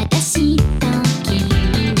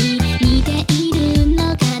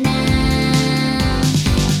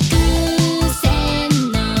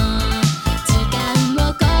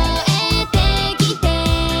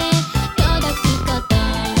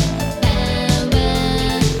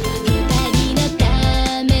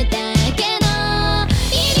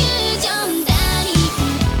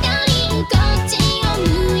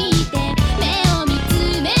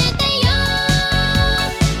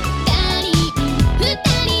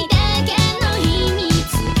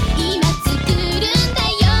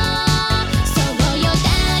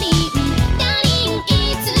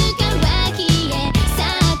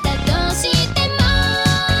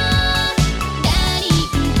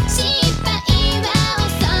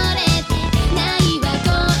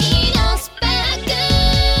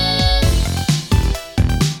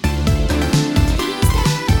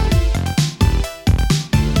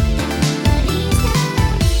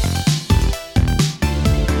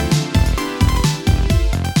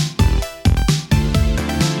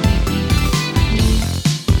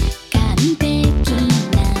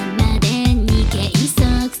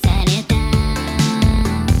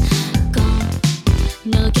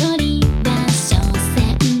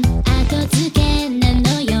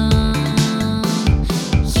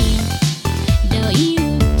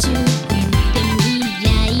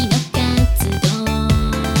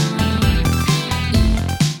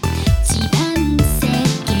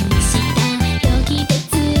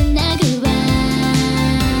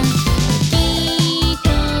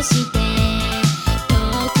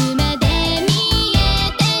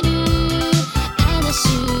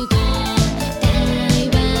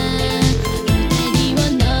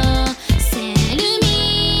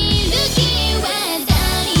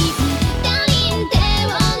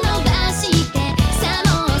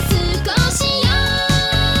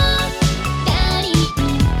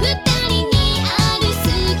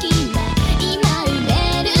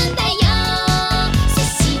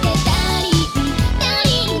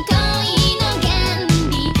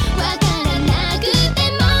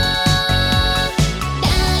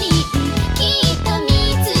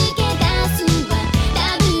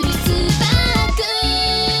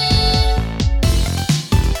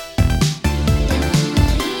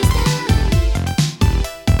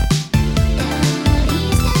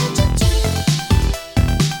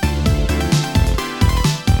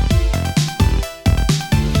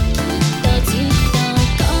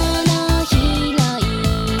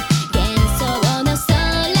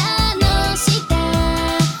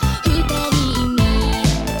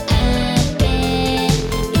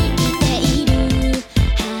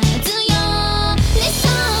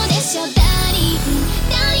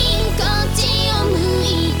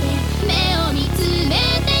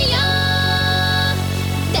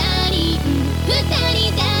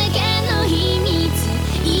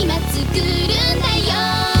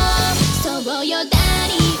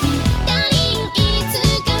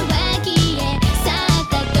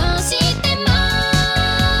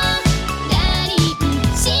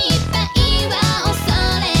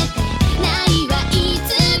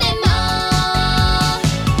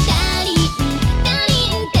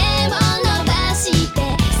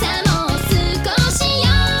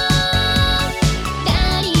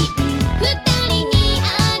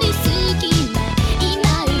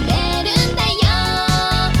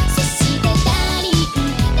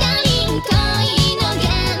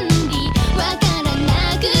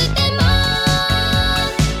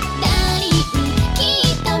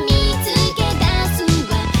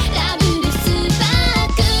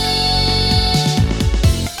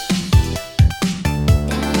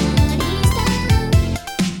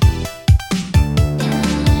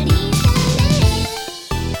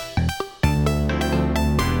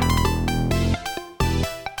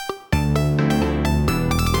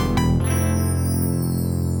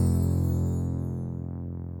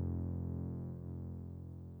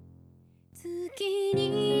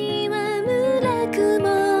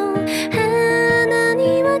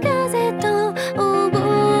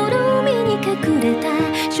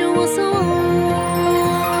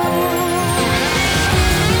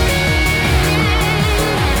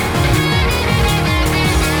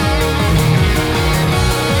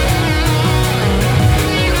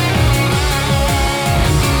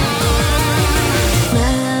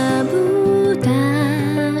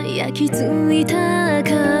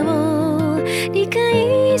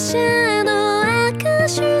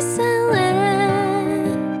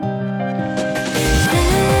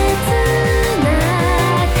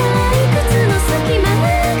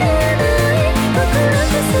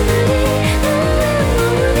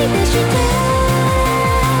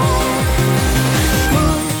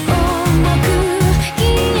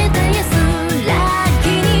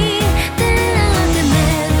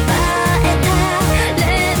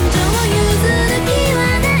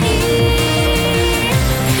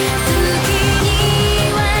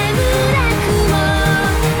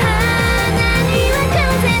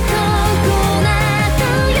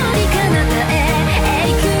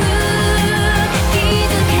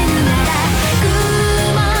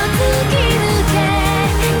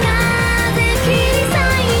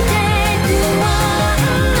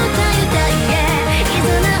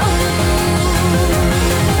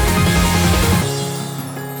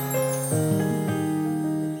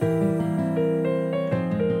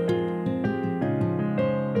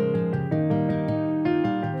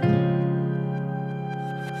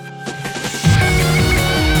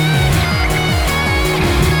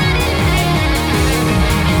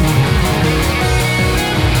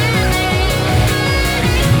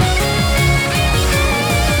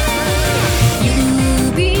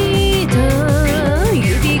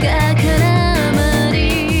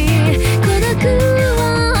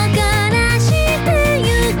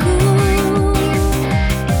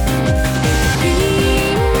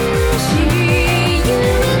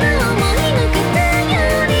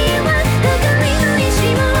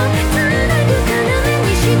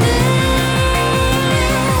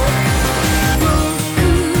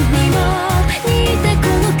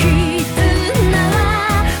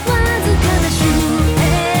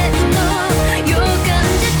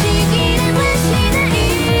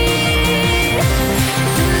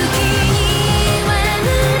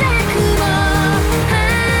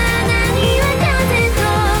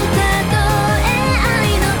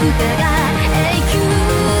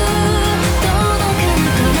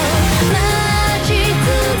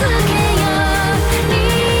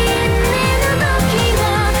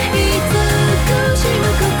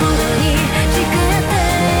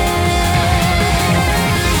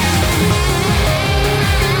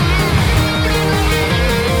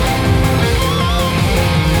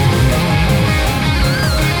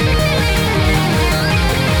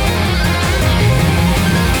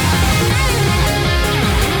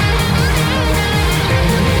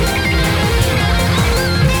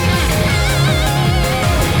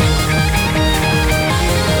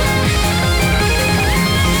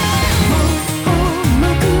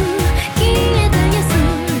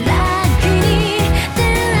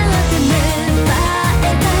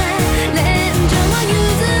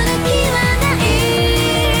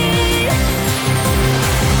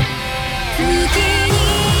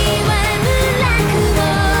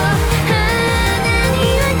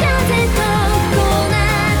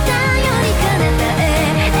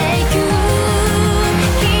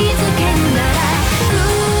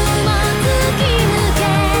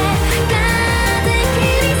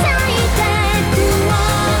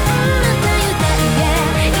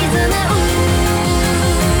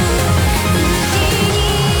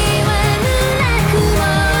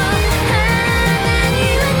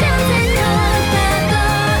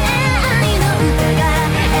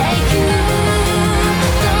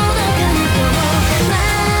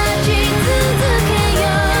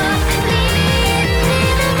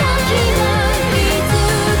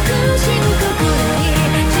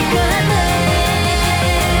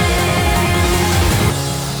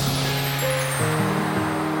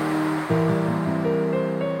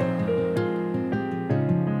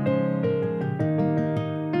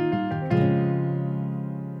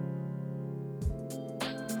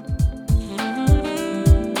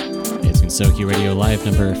Gensokyo Radio Live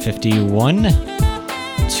number 51.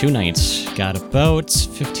 Tonight, got about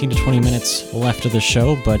 15 to 20 minutes left of the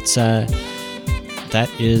show, but that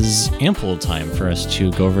is ample time for us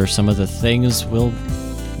to go over some of the things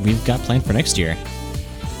we've got planned for next year.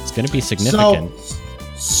 It's going to be significant. So,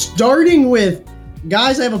 starting with,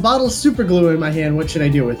 guys, I have a bottle of super glue in my hand. What should I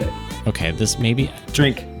do with it? Okay, this maybe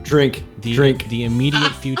Drink. the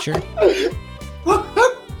immediate future.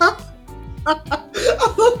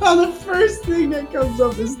 The first thing that comes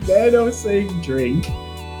up is Nano saying drink.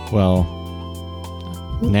 Well,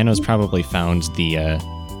 Nano's probably found the,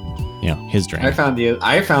 his drink. I found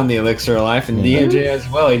the elixir of life, and DMJ as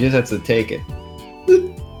well. He just has to take it.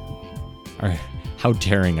 How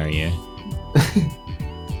daring are you?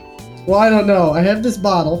 Well, I don't know. I have this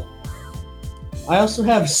bottle. I also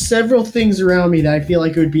have several things around me that I feel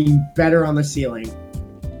like would be better on the ceiling.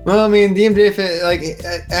 Well, I mean, DMJ,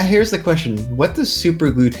 here's the question. What does super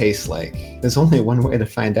glue taste like? There's only one way to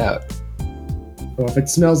find out. Well, if it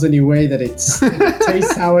smells any way that it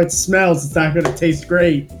tastes how it smells, it's not going to taste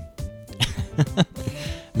great.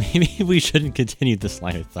 Maybe we shouldn't continue this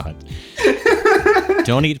line of thought.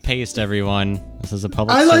 Don't eat paste, everyone. This is a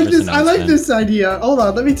public service announcement. I like this idea. Hold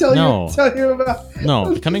on, let me tell you about.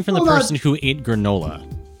 No, coming from the person who ate granola.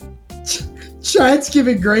 Chat's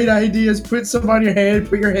giving great ideas. Put some on your hand.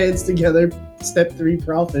 Put your hands together. Step 3,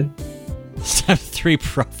 profit. Step 3,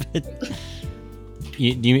 profit.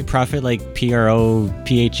 You mean profit like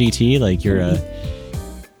PROPHET? Like you're a.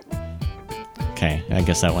 Okay, I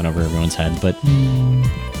guess that went over everyone's head, but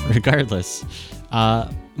regardless,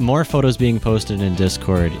 more photos being posted in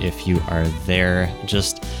Discord if you are there.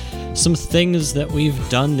 Just some things that we've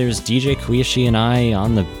done. There's DJ Kuishi and I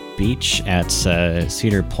on the beach at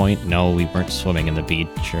Cedar Point. No, we weren't swimming in the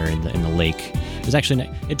beach or in the lake. It was actually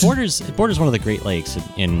it borders one of the Great Lakes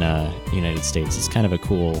in the United States. It's kind of a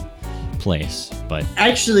cool place, but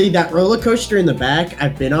actually that roller coaster in the back,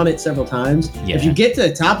 I've been on it several times. Yeah. If you get to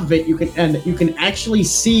the top of it, you can actually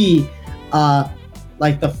see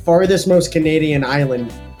like the farthest most Canadian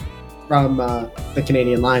island from the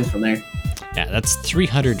Canadian line from there. Yeah, that's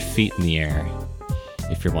 300 feet in the air,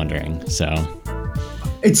 if you're wondering. So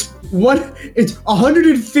it's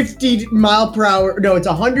 150 mile per hour. No, it's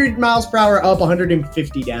 100 miles per hour up,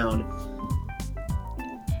 150 down.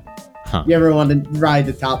 Huh. You ever want to ride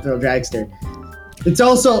the Top Thrill Dragster? It's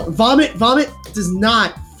also Vomit does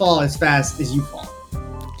not fall as fast as you fall.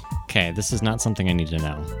 Okay, this is not something I need to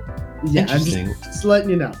know. Yeah, I'm just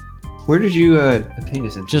letting you know. Where did you obtain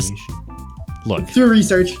this information? Look. Through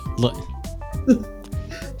research. Look.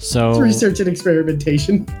 So Through research and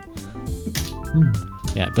experimentation.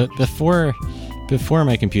 Yeah, but before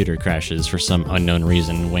my computer crashes for some unknown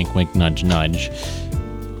reason, wink wink nudge nudge.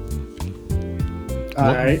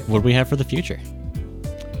 What do we have for the future?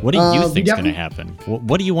 What do you think is going to happen?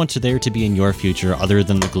 What do you want there to be in your future other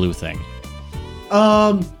than the glue thing?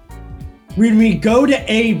 When we go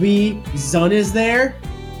to AB, Zun is there,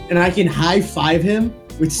 and I can high five him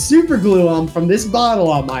with super glue on from this bottle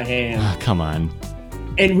on my hand. Oh, come on.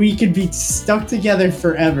 And we could be stuck together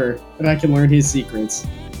forever, and I can learn his secrets.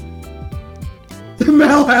 The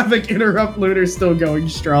Mal Havoc interrupt Lunar's still going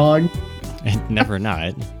strong. Never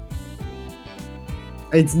not.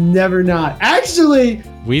 It's never not. Actually,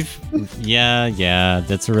 yeah,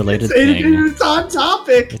 that's a related thing. It's on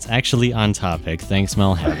topic. It's actually on topic. Thanks,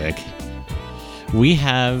 Mel Havoc. We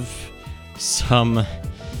have some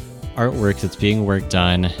artwork that's being worked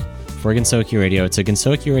on for Gensokyo Radio. It's a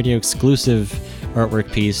Gensokyo Radio exclusive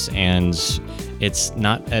artwork piece, and it's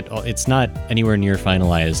not anywhere near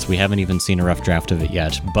finalized. We haven't even seen a rough draft of it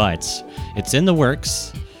yet, but it's in the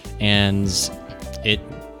works, and it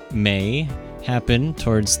may happen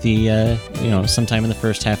towards the sometime in the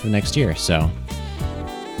first half of next year. So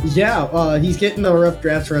he's getting the rough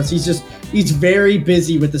drafts for us. He's very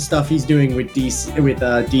busy with the stuff he's doing with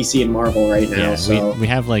DC and Marvel right now. Yeah, so we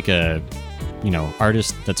have like a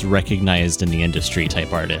artist that's recognized in the industry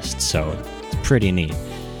type artist, so it's pretty neat.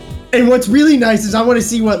 And what's really nice is I want to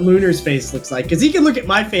see what Lunar's face looks like, because he can look at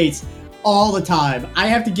my face all the time. I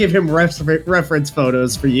have to give him reference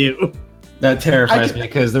photos for you. That terrifies me,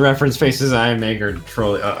 because the reference faces I make are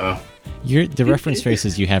truly The reference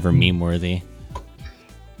faces you have are meme worthy.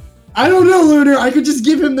 I don't know, Lunar. I could just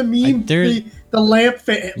give him the meme, the lamp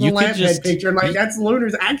head picture, and that's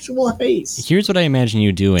Lunar's actual face. Here's what I imagine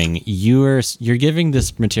you doing. You're giving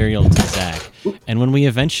this material to Zach, and when we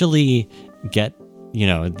eventually get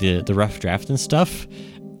the rough draft and stuff,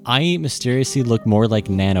 I mysteriously look more like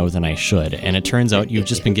Nano than I should, and it turns out you've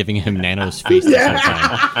just been giving him Nano's face this whole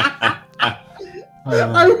time.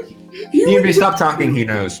 You stop talking. He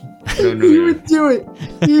knows. He would do it.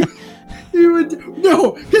 You would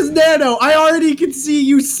no, because Nano, I already can see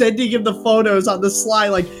you sending him the photos on the slide.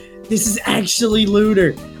 Like, this is actually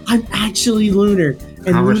Lunar. I'm actually Lunar,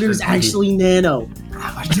 and How much Lunar's does- actually Nano.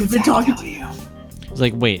 You've been talking to you. It's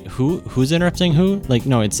like, wait, who's interrupting who? Like,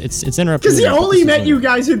 no, it's interrupting. because he Lunar, but only this is met you Lunar.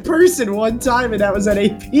 guys in person one time, and that was at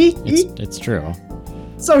AP. It's true.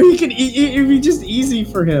 So he can. It'd be just easy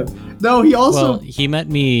for him. No, he also. Well, he met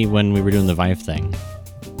me when we were doing the Vive thing.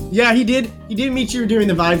 Yeah, he did. He did meet you during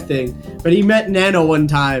the Vive thing, but he met Nano one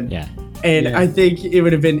time. Yeah. And Yeah. I think it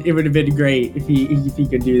would have been great if he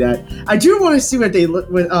could do that. I do want to see what they look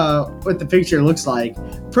what the picture looks like.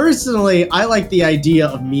 Personally, I like the idea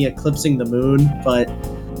of me eclipsing the moon, but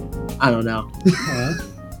I don't know.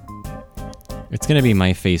 It's gonna be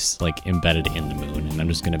my face like embedded in the moon, and I'm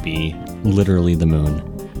just gonna be literally the moon.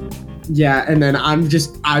 Yeah, and then I'm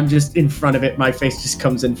just in front of it. My face just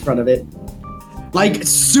comes in front of it, like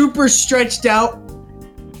super stretched out,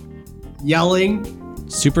 yelling.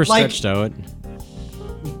 Super Like- stretched out.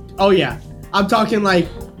 Oh yeah, I'm talking like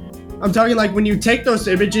when you take those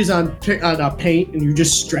images on paint and you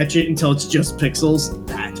just stretch it until it's just pixels.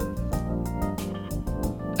 That.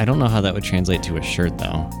 I don't know how that would translate to a shirt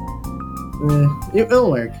though.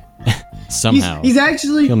 It'll work. Somehow. He's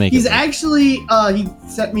actually He'll make it work. he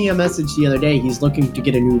sent me a message the other day. He's looking to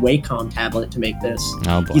get a new Wacom tablet to make this.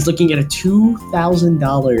 Oh boy. He's looking at a $2,000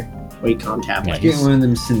 Wacom tablet. Yeah, Get one of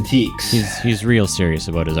them Cintiqs. He's real serious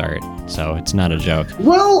about his art, so it's not a joke.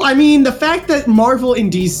 Well, I mean, the fact that Marvel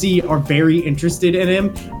and DC are very interested in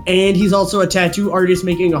him, and he's also a tattoo artist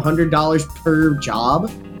making $100 per job.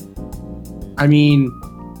 I mean,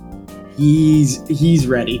 he's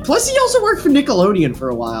ready. Plus, he also worked for Nickelodeon for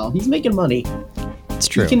a while. He's making money. It's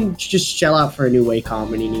true. He can just shell out for a new Wacom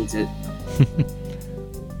when he needs it.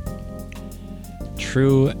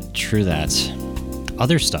 True that.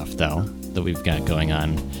 Other stuff though that we've got going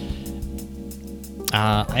on.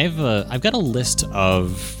 I've got a list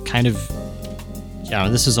of kind of,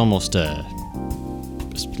 this is almost a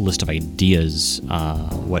list of ideas.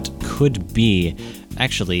 What could be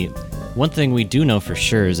actually. One thing we do know for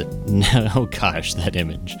sure is that oh gosh, that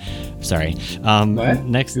image. Sorry. What?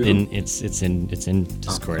 Next Who? in it's in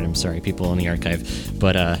Discord. I'm sorry, people in the archive.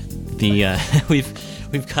 But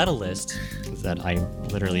we've got a list that I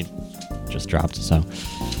literally just dropped. So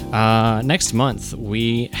next month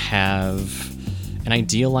we have an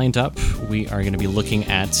idea lined up. We are going to be looking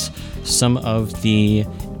at some of the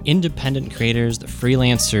independent creators, the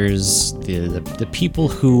freelancers, the people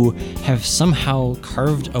who have somehow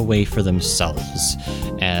carved a way for themselves.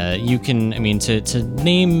 You can, I mean, to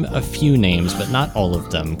name a few names, but not all of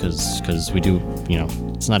them, because we do,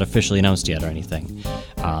 it's not officially announced yet or anything.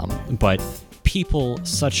 But people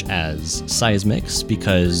such as Seismix,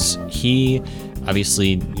 because he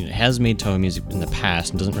obviously has made Toho music in the past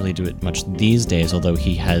and doesn't really do it much these days, although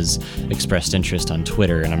he has expressed interest on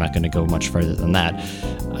Twitter, and I'm not going to go much further than that.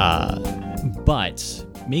 But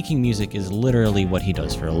making music is literally what he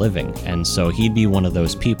does for a living, and so he'd be one of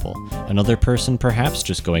those people. Another person, perhaps,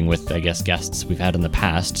 just going with, I guess, guests we've had in the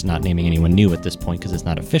past, not naming anyone new at this point because it's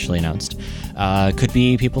not officially announced, could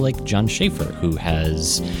be people like John Schaefer, who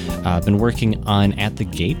has been working on At the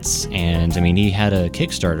Gates, and, I mean, he had a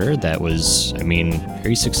Kickstarter that was, I mean,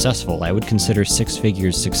 very successful. I would consider 6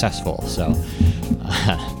 figures successful, so...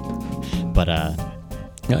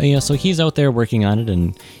 so he's out there working on it,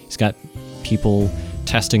 and he's got people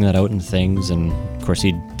testing that out and things, and of course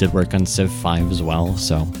he did work on Civ 5 as well,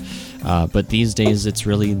 so but these days it's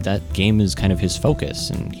really that game is kind of his focus,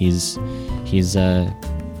 and he's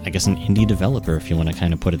I guess an indie developer, if you want to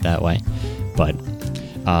kind of put it that way. But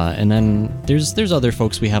and then there's other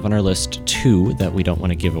folks we have on our list too that we don't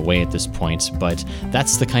want to give away at this point, but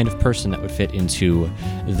that's the kind of person that would fit into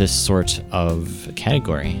this sort of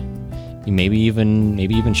category. Maybe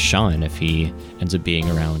even Sean, if he ends up being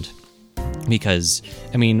around. Because,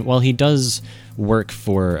 I mean, while he does work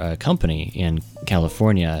for a company in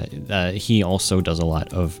California, he also does a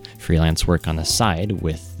lot of freelance work on the side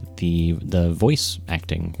with the voice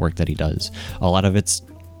acting work that he does. A lot of it's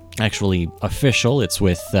actually official. It's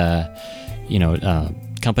with,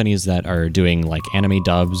 companies that are doing like anime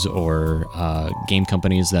dubs, or game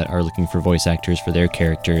companies that are looking for voice actors for their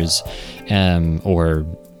characters, or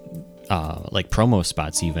like promo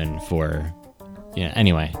spots even for...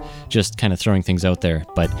 anyway, just kind of throwing things out there,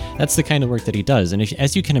 but that's the kind of work that he does. And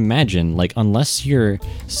as you can imagine, like, unless you're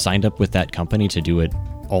signed up with that company to do it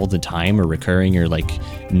all the time, or recurring, or like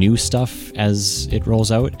new stuff as it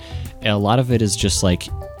rolls out, a lot of it is just like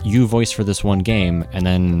you voice for this one game and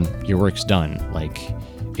then your work's done. Like,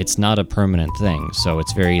 it's not a permanent thing, so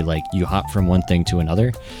it's very like you hop from one thing to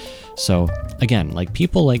another. So again, like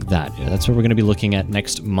people like that, that's what we're going to be looking at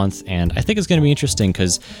next month. And I think it's going to be interesting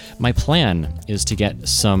because my plan is to get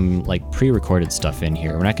some like pre-recorded stuff in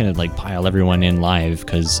here. We're not going to like pile everyone in live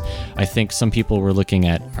because I think some people we're looking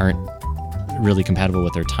at aren't really compatible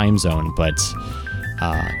with their time zone, but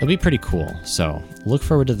it'll be pretty cool. So look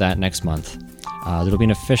forward to that next month. There'll be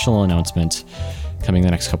an official announcement coming the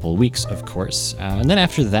next couple of weeks, of course. And then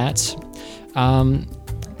after that,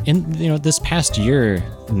 in this past year,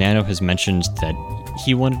 Nano has mentioned that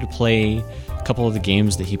he wanted to play a couple of the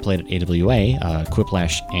games that he played at AWA,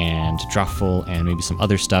 Quiplash and Drawful, and maybe some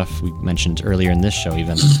other stuff we mentioned earlier in this show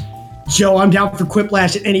even. Joe, I'm down for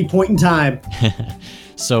Quiplash at any point in time.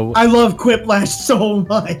 So I love Quiplash so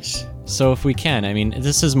much. So if we can, I mean,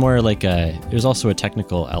 this is more like there's also a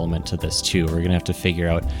technical element to this too. We're gonna have to figure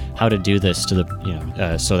out how to do this to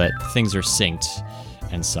the, so that things are synced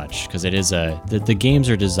and such, because it is the games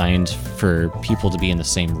are designed for people to be in the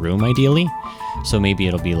same room ideally. So maybe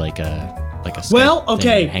it'll be like a Skype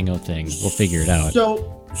thing, Hangout thing. We'll figure it out.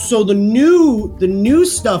 So the new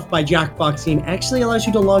stuff by Jackboxing actually allows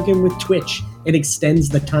you to log in with Twitch. It extends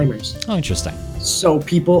the timers. Oh, interesting. So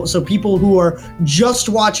people who are just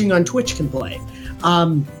watching on Twitch can play.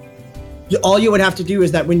 All you would have to do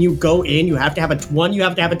is that when you go in, you have to have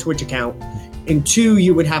a Twitch account, and 2,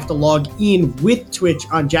 you would have to log in with Twitch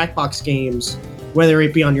on Jackbox games, whether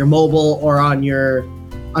it be on your mobile or on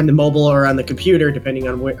the mobile or on the computer, depending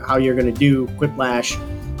on how you're going to do Quiplash,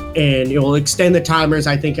 and it will extend the timers.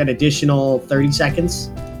 I think an additional 30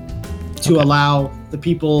 seconds to allow the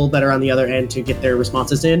people that are on the other end to get their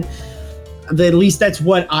responses in. At least that's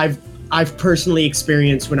what I've personally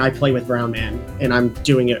experienced when I play with Brown Man, and I'm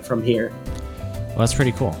doing it from here. Well, that's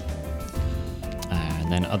pretty cool.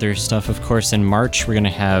 And then other stuff, of course, in March, we're going to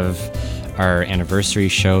have our anniversary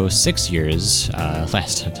show, 6 years.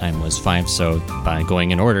 Last time was 5, so by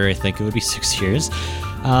going in order, I think it would be 6 years.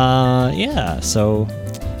 So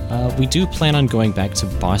we do plan on going back to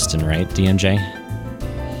Boston, right, DMJ?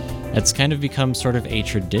 It's kind of become sort of a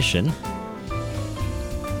tradition.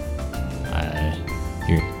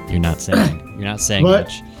 You're not saying What?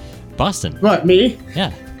 much. Boston. What, me?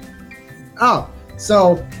 Yeah. Oh,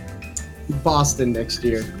 so Boston next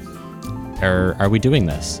year. Are we doing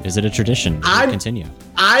this? Is it a tradition? Continue.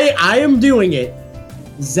 I am doing it.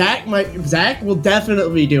 Zach will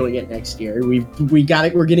definitely be doing it next year. We got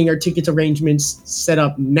it. We're getting our tickets arrangements set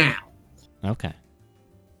up now. Okay.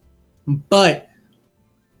 But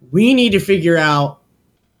we need to figure out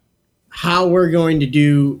how we're going to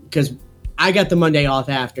do, because I got the Monday off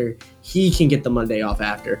after. He can get the Monday off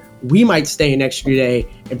after. We might stay an extra day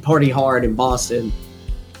and party hard in Boston.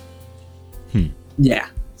 Yeah.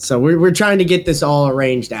 So we're trying to get this all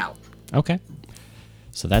arranged out. Okay.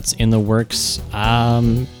 So that's in the works.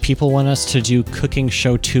 People want us to do Cooking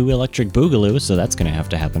Show 2 Electric Boogaloo, so that's going to have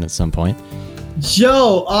to happen at some point.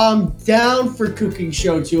 Joe, I'm down for Cooking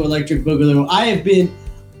Show 2 Electric Boogaloo. I have been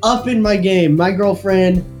up in my game. My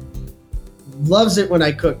girlfriend loves it when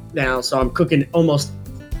I cook now, so I'm cooking almost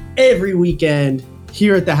every weekend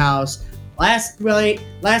here at the house. Last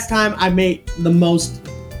time I made the most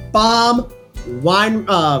bomb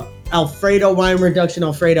Alfredo wine reduction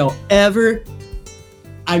Alfredo ever.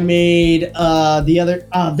 I made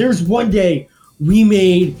there's one day we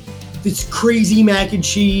made this crazy mac and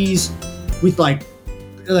cheese with like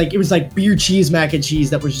it was like beer cheese mac and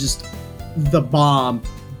cheese that was just the bomb.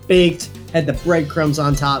 Baked, had the breadcrumbs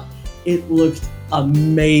on top. It looked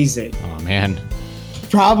amazing. Oh man.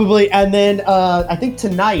 Probably, and then I think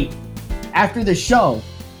tonight after the show,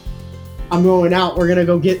 I'm going out. We're gonna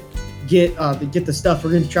go get the stuff.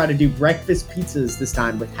 We're gonna try to do breakfast pizzas this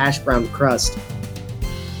time with hash brown crust.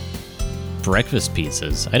 Breakfast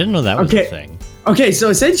pizzas? I didn't know that was a thing. Okay, so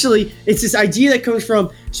essentially, it's this idea that comes from.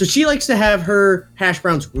 So she likes to have her hash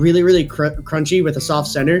browns really, really crunchy with a soft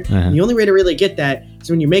center. Uh-huh. And the only way to really get that is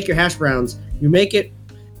when you make your hash browns,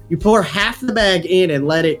 you pour half the bag in and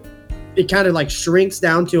let it kind of like shrinks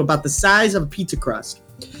down to about the size of a pizza crust.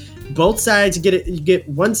 Both sides, you get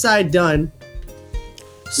one side done.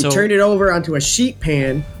 So You turn it over onto a sheet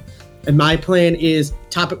pan, and my plan is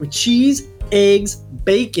top it with cheese, eggs,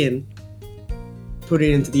 bacon, put it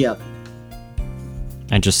into the oven.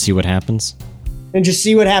 And just see what happens? And just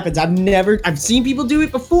see what happens. I've seen people do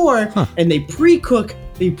it before, and they pre-cook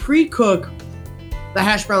the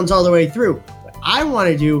hash browns all the way through. What I want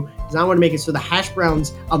to do is I want to make it so the hash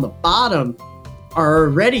browns on the bottom are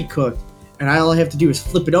already cooked, and all I have to do is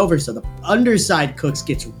flip it over so the underside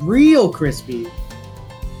gets real crispy,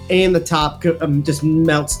 and the top just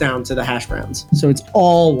melts down to the hash browns. So it's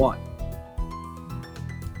all one.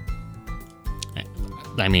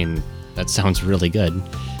 I mean, that sounds really good.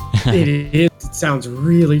 It is. It sounds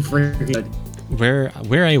really freaking good.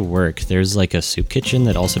 Where I work, there's like a soup kitchen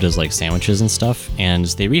that also does like sandwiches and stuff, and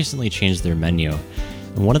they recently changed their menu.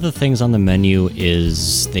 And one of the things on the menu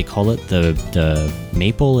is they call it the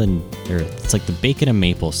maple or it's like the bacon and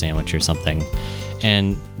maple sandwich or something.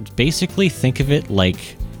 And basically think of it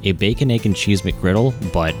like a bacon, egg, and cheese McGriddle,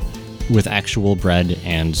 but with actual bread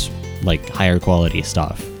and like higher quality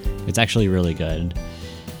stuff. It's actually really good.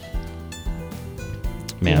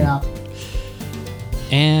 Man. Yeah.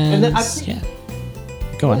 And then yeah.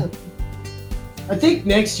 Go on. I think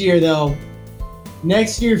next year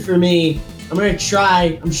for me, I'm gonna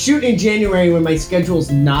try. I'm shooting in January when my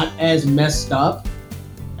schedule's not as messed up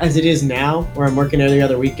as it is now, where I'm working every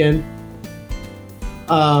other weekend.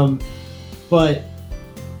 But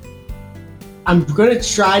I'm gonna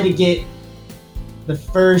try to get the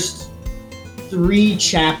first 3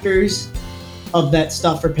 chapters of that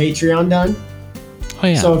stuff for Patreon done. Oh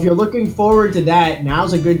yeah. So if you're looking forward to that,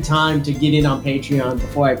 now's a good time to get in on Patreon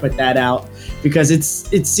before I put that out, because it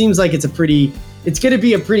seems like it's going to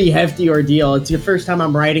be a pretty hefty ordeal. It's the first time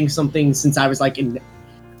I'm writing something since I was in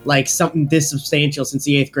something this substantial since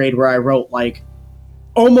the 8th grade, where I wrote like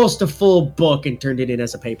almost a full book and turned it in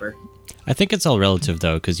as a paper. I think it's all relative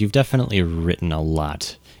though, because you've definitely written a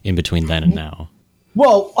lot in between then and now.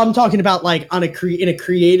 Well, I'm talking about like in a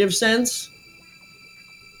creative sense.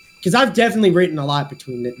 Because I've definitely written a lot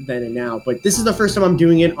between then and now, but this is the first time I'm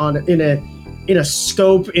doing it in a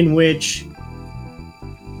scope in which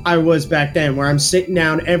I was back then, where I'm sitting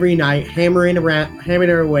down every night, hammering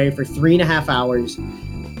away for 3.5 hours,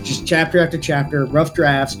 just chapter after chapter, rough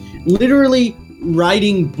drafts, literally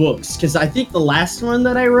writing books. Because I think the last one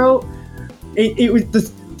that I wrote, it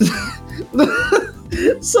was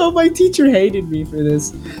so my teacher hated me for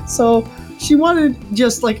this. So she wanted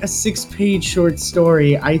just like a 6-page short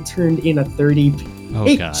story. I turned in a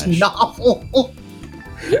 30-page novel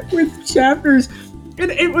with chapters. And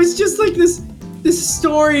it was just like this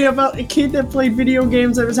story about a kid that played video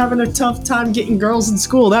games that was having a tough time getting girls in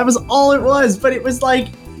school. That was all it was. But it was like,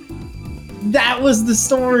 that was the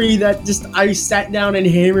story that just I sat down and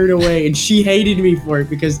hammered away. And she hated me for it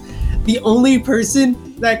because the only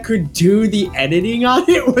person that could do the editing on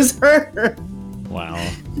it was her. Wow.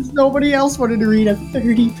 Because nobody else wanted to read a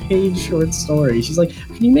 30-page short story. She's like,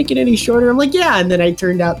 can you make it any shorter? I'm like, yeah. And then I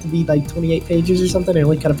turned out to be like 28 pages or something. I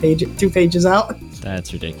only cut 2 pages out.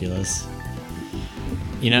 That's ridiculous.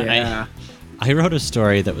 You know, Yeah. I wrote a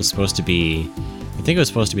story that was supposed to be, I think it was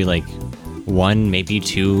supposed to be like 1, maybe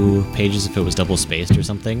 2 pages if it was double spaced or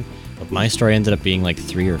something. But my story ended up being like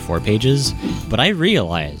 3 or 4 pages. But I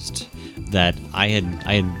realized that I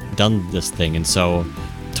had done this thing, and so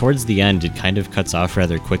towards the end it kind of cuts off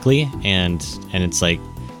rather quickly, and it's like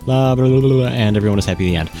blah, blah, blah, blah, and everyone is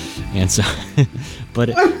happy at the end. And so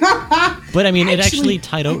but I mean, it actually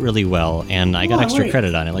tied out really well, and I got extra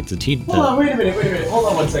credit on it. Like Hold on, wait a minute. Hold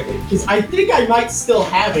on 1 second. Because I think I might still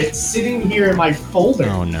have it sitting here in my folder.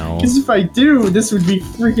 Oh no. Because if I do, this would be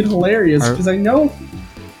freaking hilarious. Because I know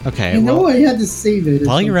Okay. I know I had to save it.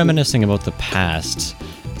 While you're reminiscing about the past,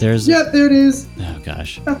 there's Yep, there it is. Oh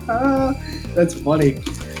gosh. That's funny.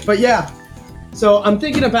 But yeah. So I'm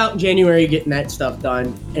thinking about January getting that stuff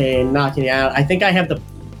done and knocking it out. I think I have the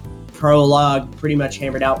prologue pretty much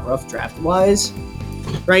hammered out rough draft wise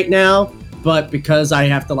right now, but because I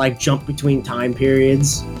have to like jump between time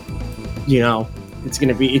periods, you know, it's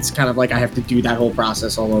kind of like I have to do that whole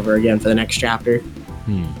process all over again for the next chapter.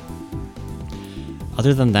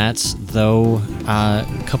 Other than that, though,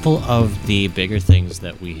 a couple of the bigger things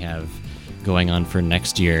that we have going on for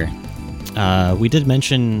next year. We did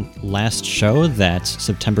mention last show that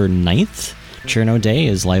September 9th, Cherno Day,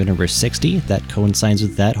 is live number 60. That coincides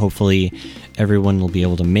with that. Hopefully everyone will be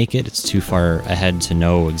able to make it. It's too far ahead to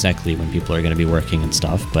know exactly when people are going to be working and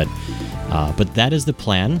stuff, but that is the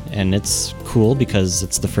plan, and it's cool because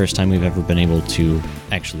it's the first time we've ever been able to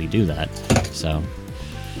actually do that. So,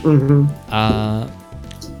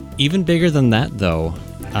 even bigger than that, though,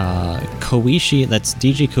 Koishi, that's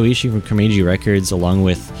DJ Koishi from Komeiji Records, along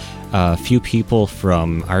with a few people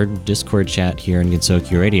from our Discord chat here in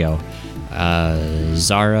Gensokyo Radio,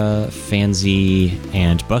 Zara, Fanzi,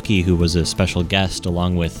 and Bucky, who was a special guest,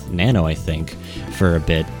 along with Nano, I think, for a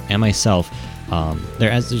bit, and myself.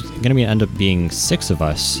 There's going to end up being 6 of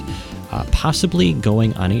us, possibly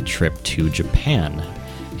going on a trip to Japan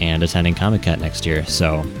and attending Comic-Con next year.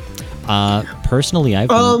 So, personally,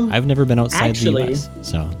 I've never been outside the US.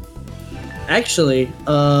 So, actually,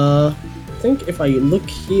 I think if I look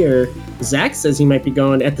here, Zach says he might be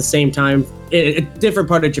going at the same time, in a different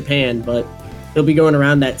part of Japan, but he'll be going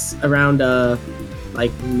around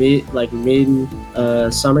like mid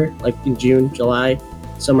summer, like in June, July,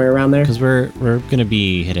 somewhere around there. Because we're going to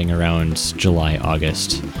be hitting around July,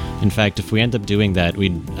 August. In fact, if we end up doing that, it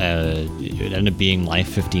would end up being Live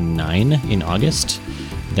 59 in August.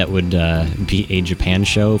 That would be a Japan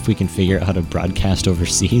show if we can figure out how to broadcast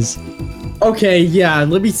overseas. Okay, yeah,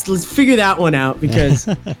 let's figure that one out, because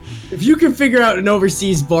if you can figure out an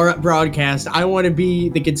overseas broadcast, I want to be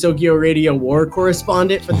the Gensokyo Radio War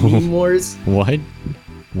correspondent for the Meme Wars. What?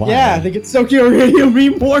 Why? Yeah, the Gensokyo Radio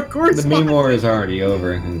Meme War correspondent. The meme war is already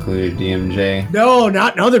over, included DMJ. No,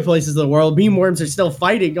 not in other places of the world. Meme worms are still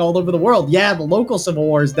fighting all over the world. Yeah, the local civil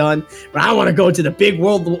war is done, but I want to go to the big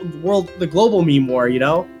the global meme war. You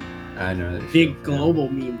know, I know that big shit, global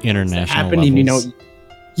meme wars that International happen levels. in, you know,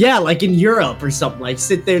 yeah, like in Europe or something. Like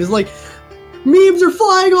sit there, just like memes are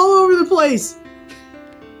flying all over the place.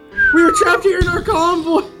 We were trapped here in our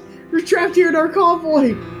convoy.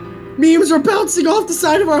 Memes are bouncing off the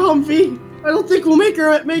side of our Humvee. I don't think we'll make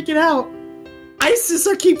it out. ISIS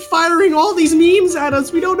keep firing all these memes at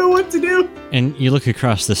us. We don't know what to do. And you look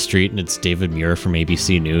across the street and it's David Muir from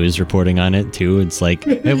ABC News reporting on it too. It's like,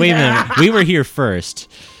 hey, wait a minute, we were here first.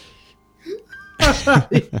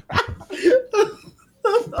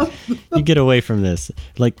 You get away from this.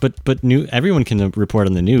 Like, but everyone can report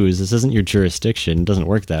on the news. This isn't your jurisdiction. It doesn't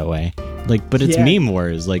work that way. Like, but it's meme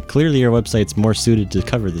wars. Like, clearly your website's more suited to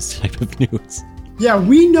cover this type of news. Yeah,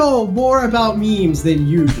 we know more about memes than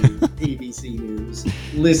you do, ABC News.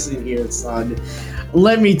 Listen here, son.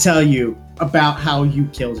 Let me tell you about how you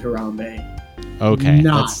killed Harambe. Okay,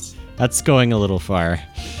 Not. that's going a little far.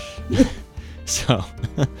 So,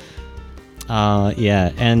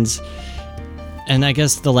 yeah, and I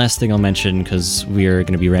guess the last thing I'll mention, because we're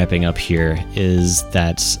going to be wrapping up here, is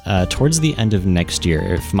that towards the end of next year,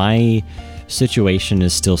 if my situation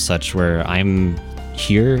is still such where I'm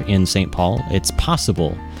here in St. Paul, it's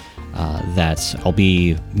possible that I'll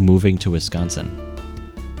be moving to Wisconsin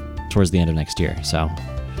towards the end of next year. So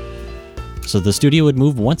the studio would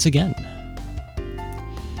move once again.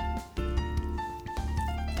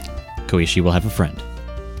 Koishi will have a friend.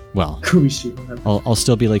 Well, I'll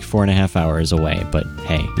still be like 4.5 hours away, but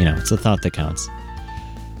hey, you know, it's a thought that counts.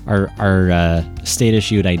 Our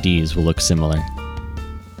state-issued IDs will look similar.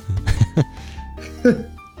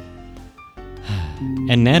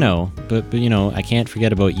 And Nano, but you know, I can't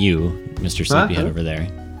forget about you, Mr. Sleepyhead over there.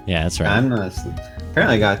 Yeah, that's right. I'm not.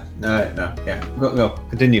 Apparently, I got. No, yeah. Go.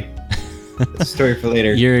 Continue. Story for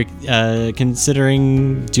later. You're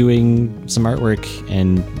considering doing some artwork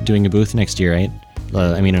and doing a booth next year, right?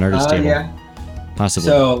 I mean, an artist table. Yeah. Possibly.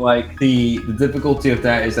 So, like, the difficulty of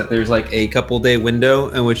that is that there's like a couple day window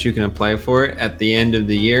in which you can apply for it at the end of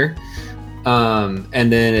the year, and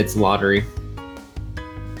then it's lottery.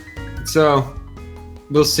 So,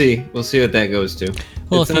 we'll see. We'll see what that goes to.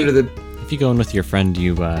 Well, if you go in with your friend,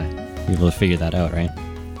 you'll be able to figure that out, right?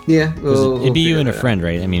 Yeah, it'd be you and a friend,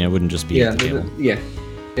 right? I mean, it wouldn't just be at the table. Yeah,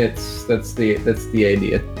 that's the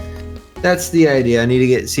idea. That's the idea. I need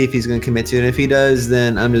to see if he's going to commit to it. And if he does,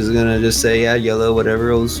 then I'm just going to say, yeah, yellow, whatever.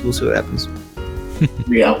 We'll see what happens.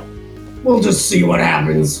 Yeah, we'll just see what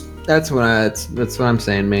happens. That's what I'm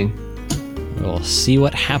saying, Ming. We'll see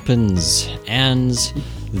what happens. And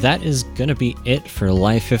that is going to be it for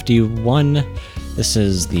Live 51. This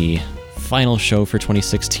is the final show for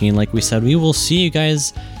 2016. Like we said, we will see you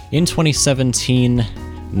guys in 2017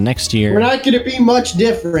 next year. We're not going to be much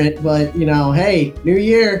different, but, you know, hey, new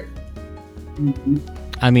year.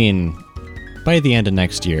 I mean, by the end of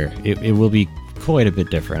next year, it will be quite a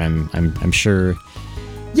bit different. I'm sure.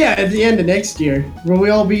 Yeah, at the end of next year, when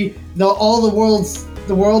we all be the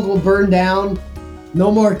world will burn down.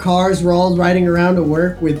 No more cars. We're all riding around to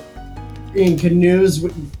work in canoes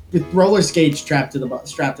with roller skates strapped to the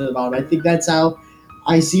bottom. I think that's how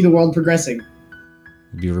I see the world progressing.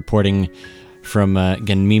 We'll be reporting from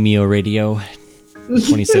Genmimio Radio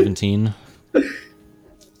 2017.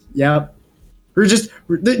 Yep.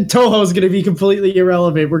 Toho's going to be completely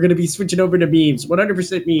irrelevant. We're going to be switching over to memes.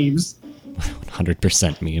 100% memes.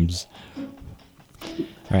 100% memes.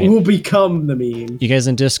 All right. We'll become the meme. You guys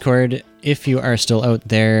in Discord, if you are still out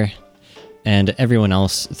there, and everyone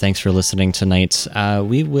else, thanks for listening tonight.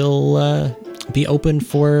 We will be open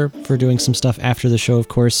for doing some stuff after the show, of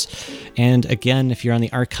course. And again, if you're on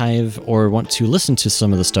the archive or want to listen to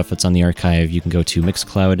some of the stuff that's on the archive, you can go to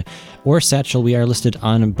Mixcloud or Satchel. We are listed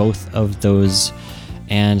on both of those.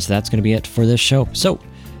 And that's going to be it for this show. So,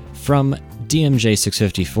 from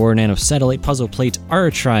DMJ654, Nano Satellite, Puzzle Plate, our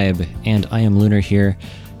tribe, and I am Lunar here.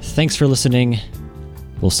 Thanks for listening.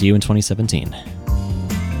 We'll see you in 2017.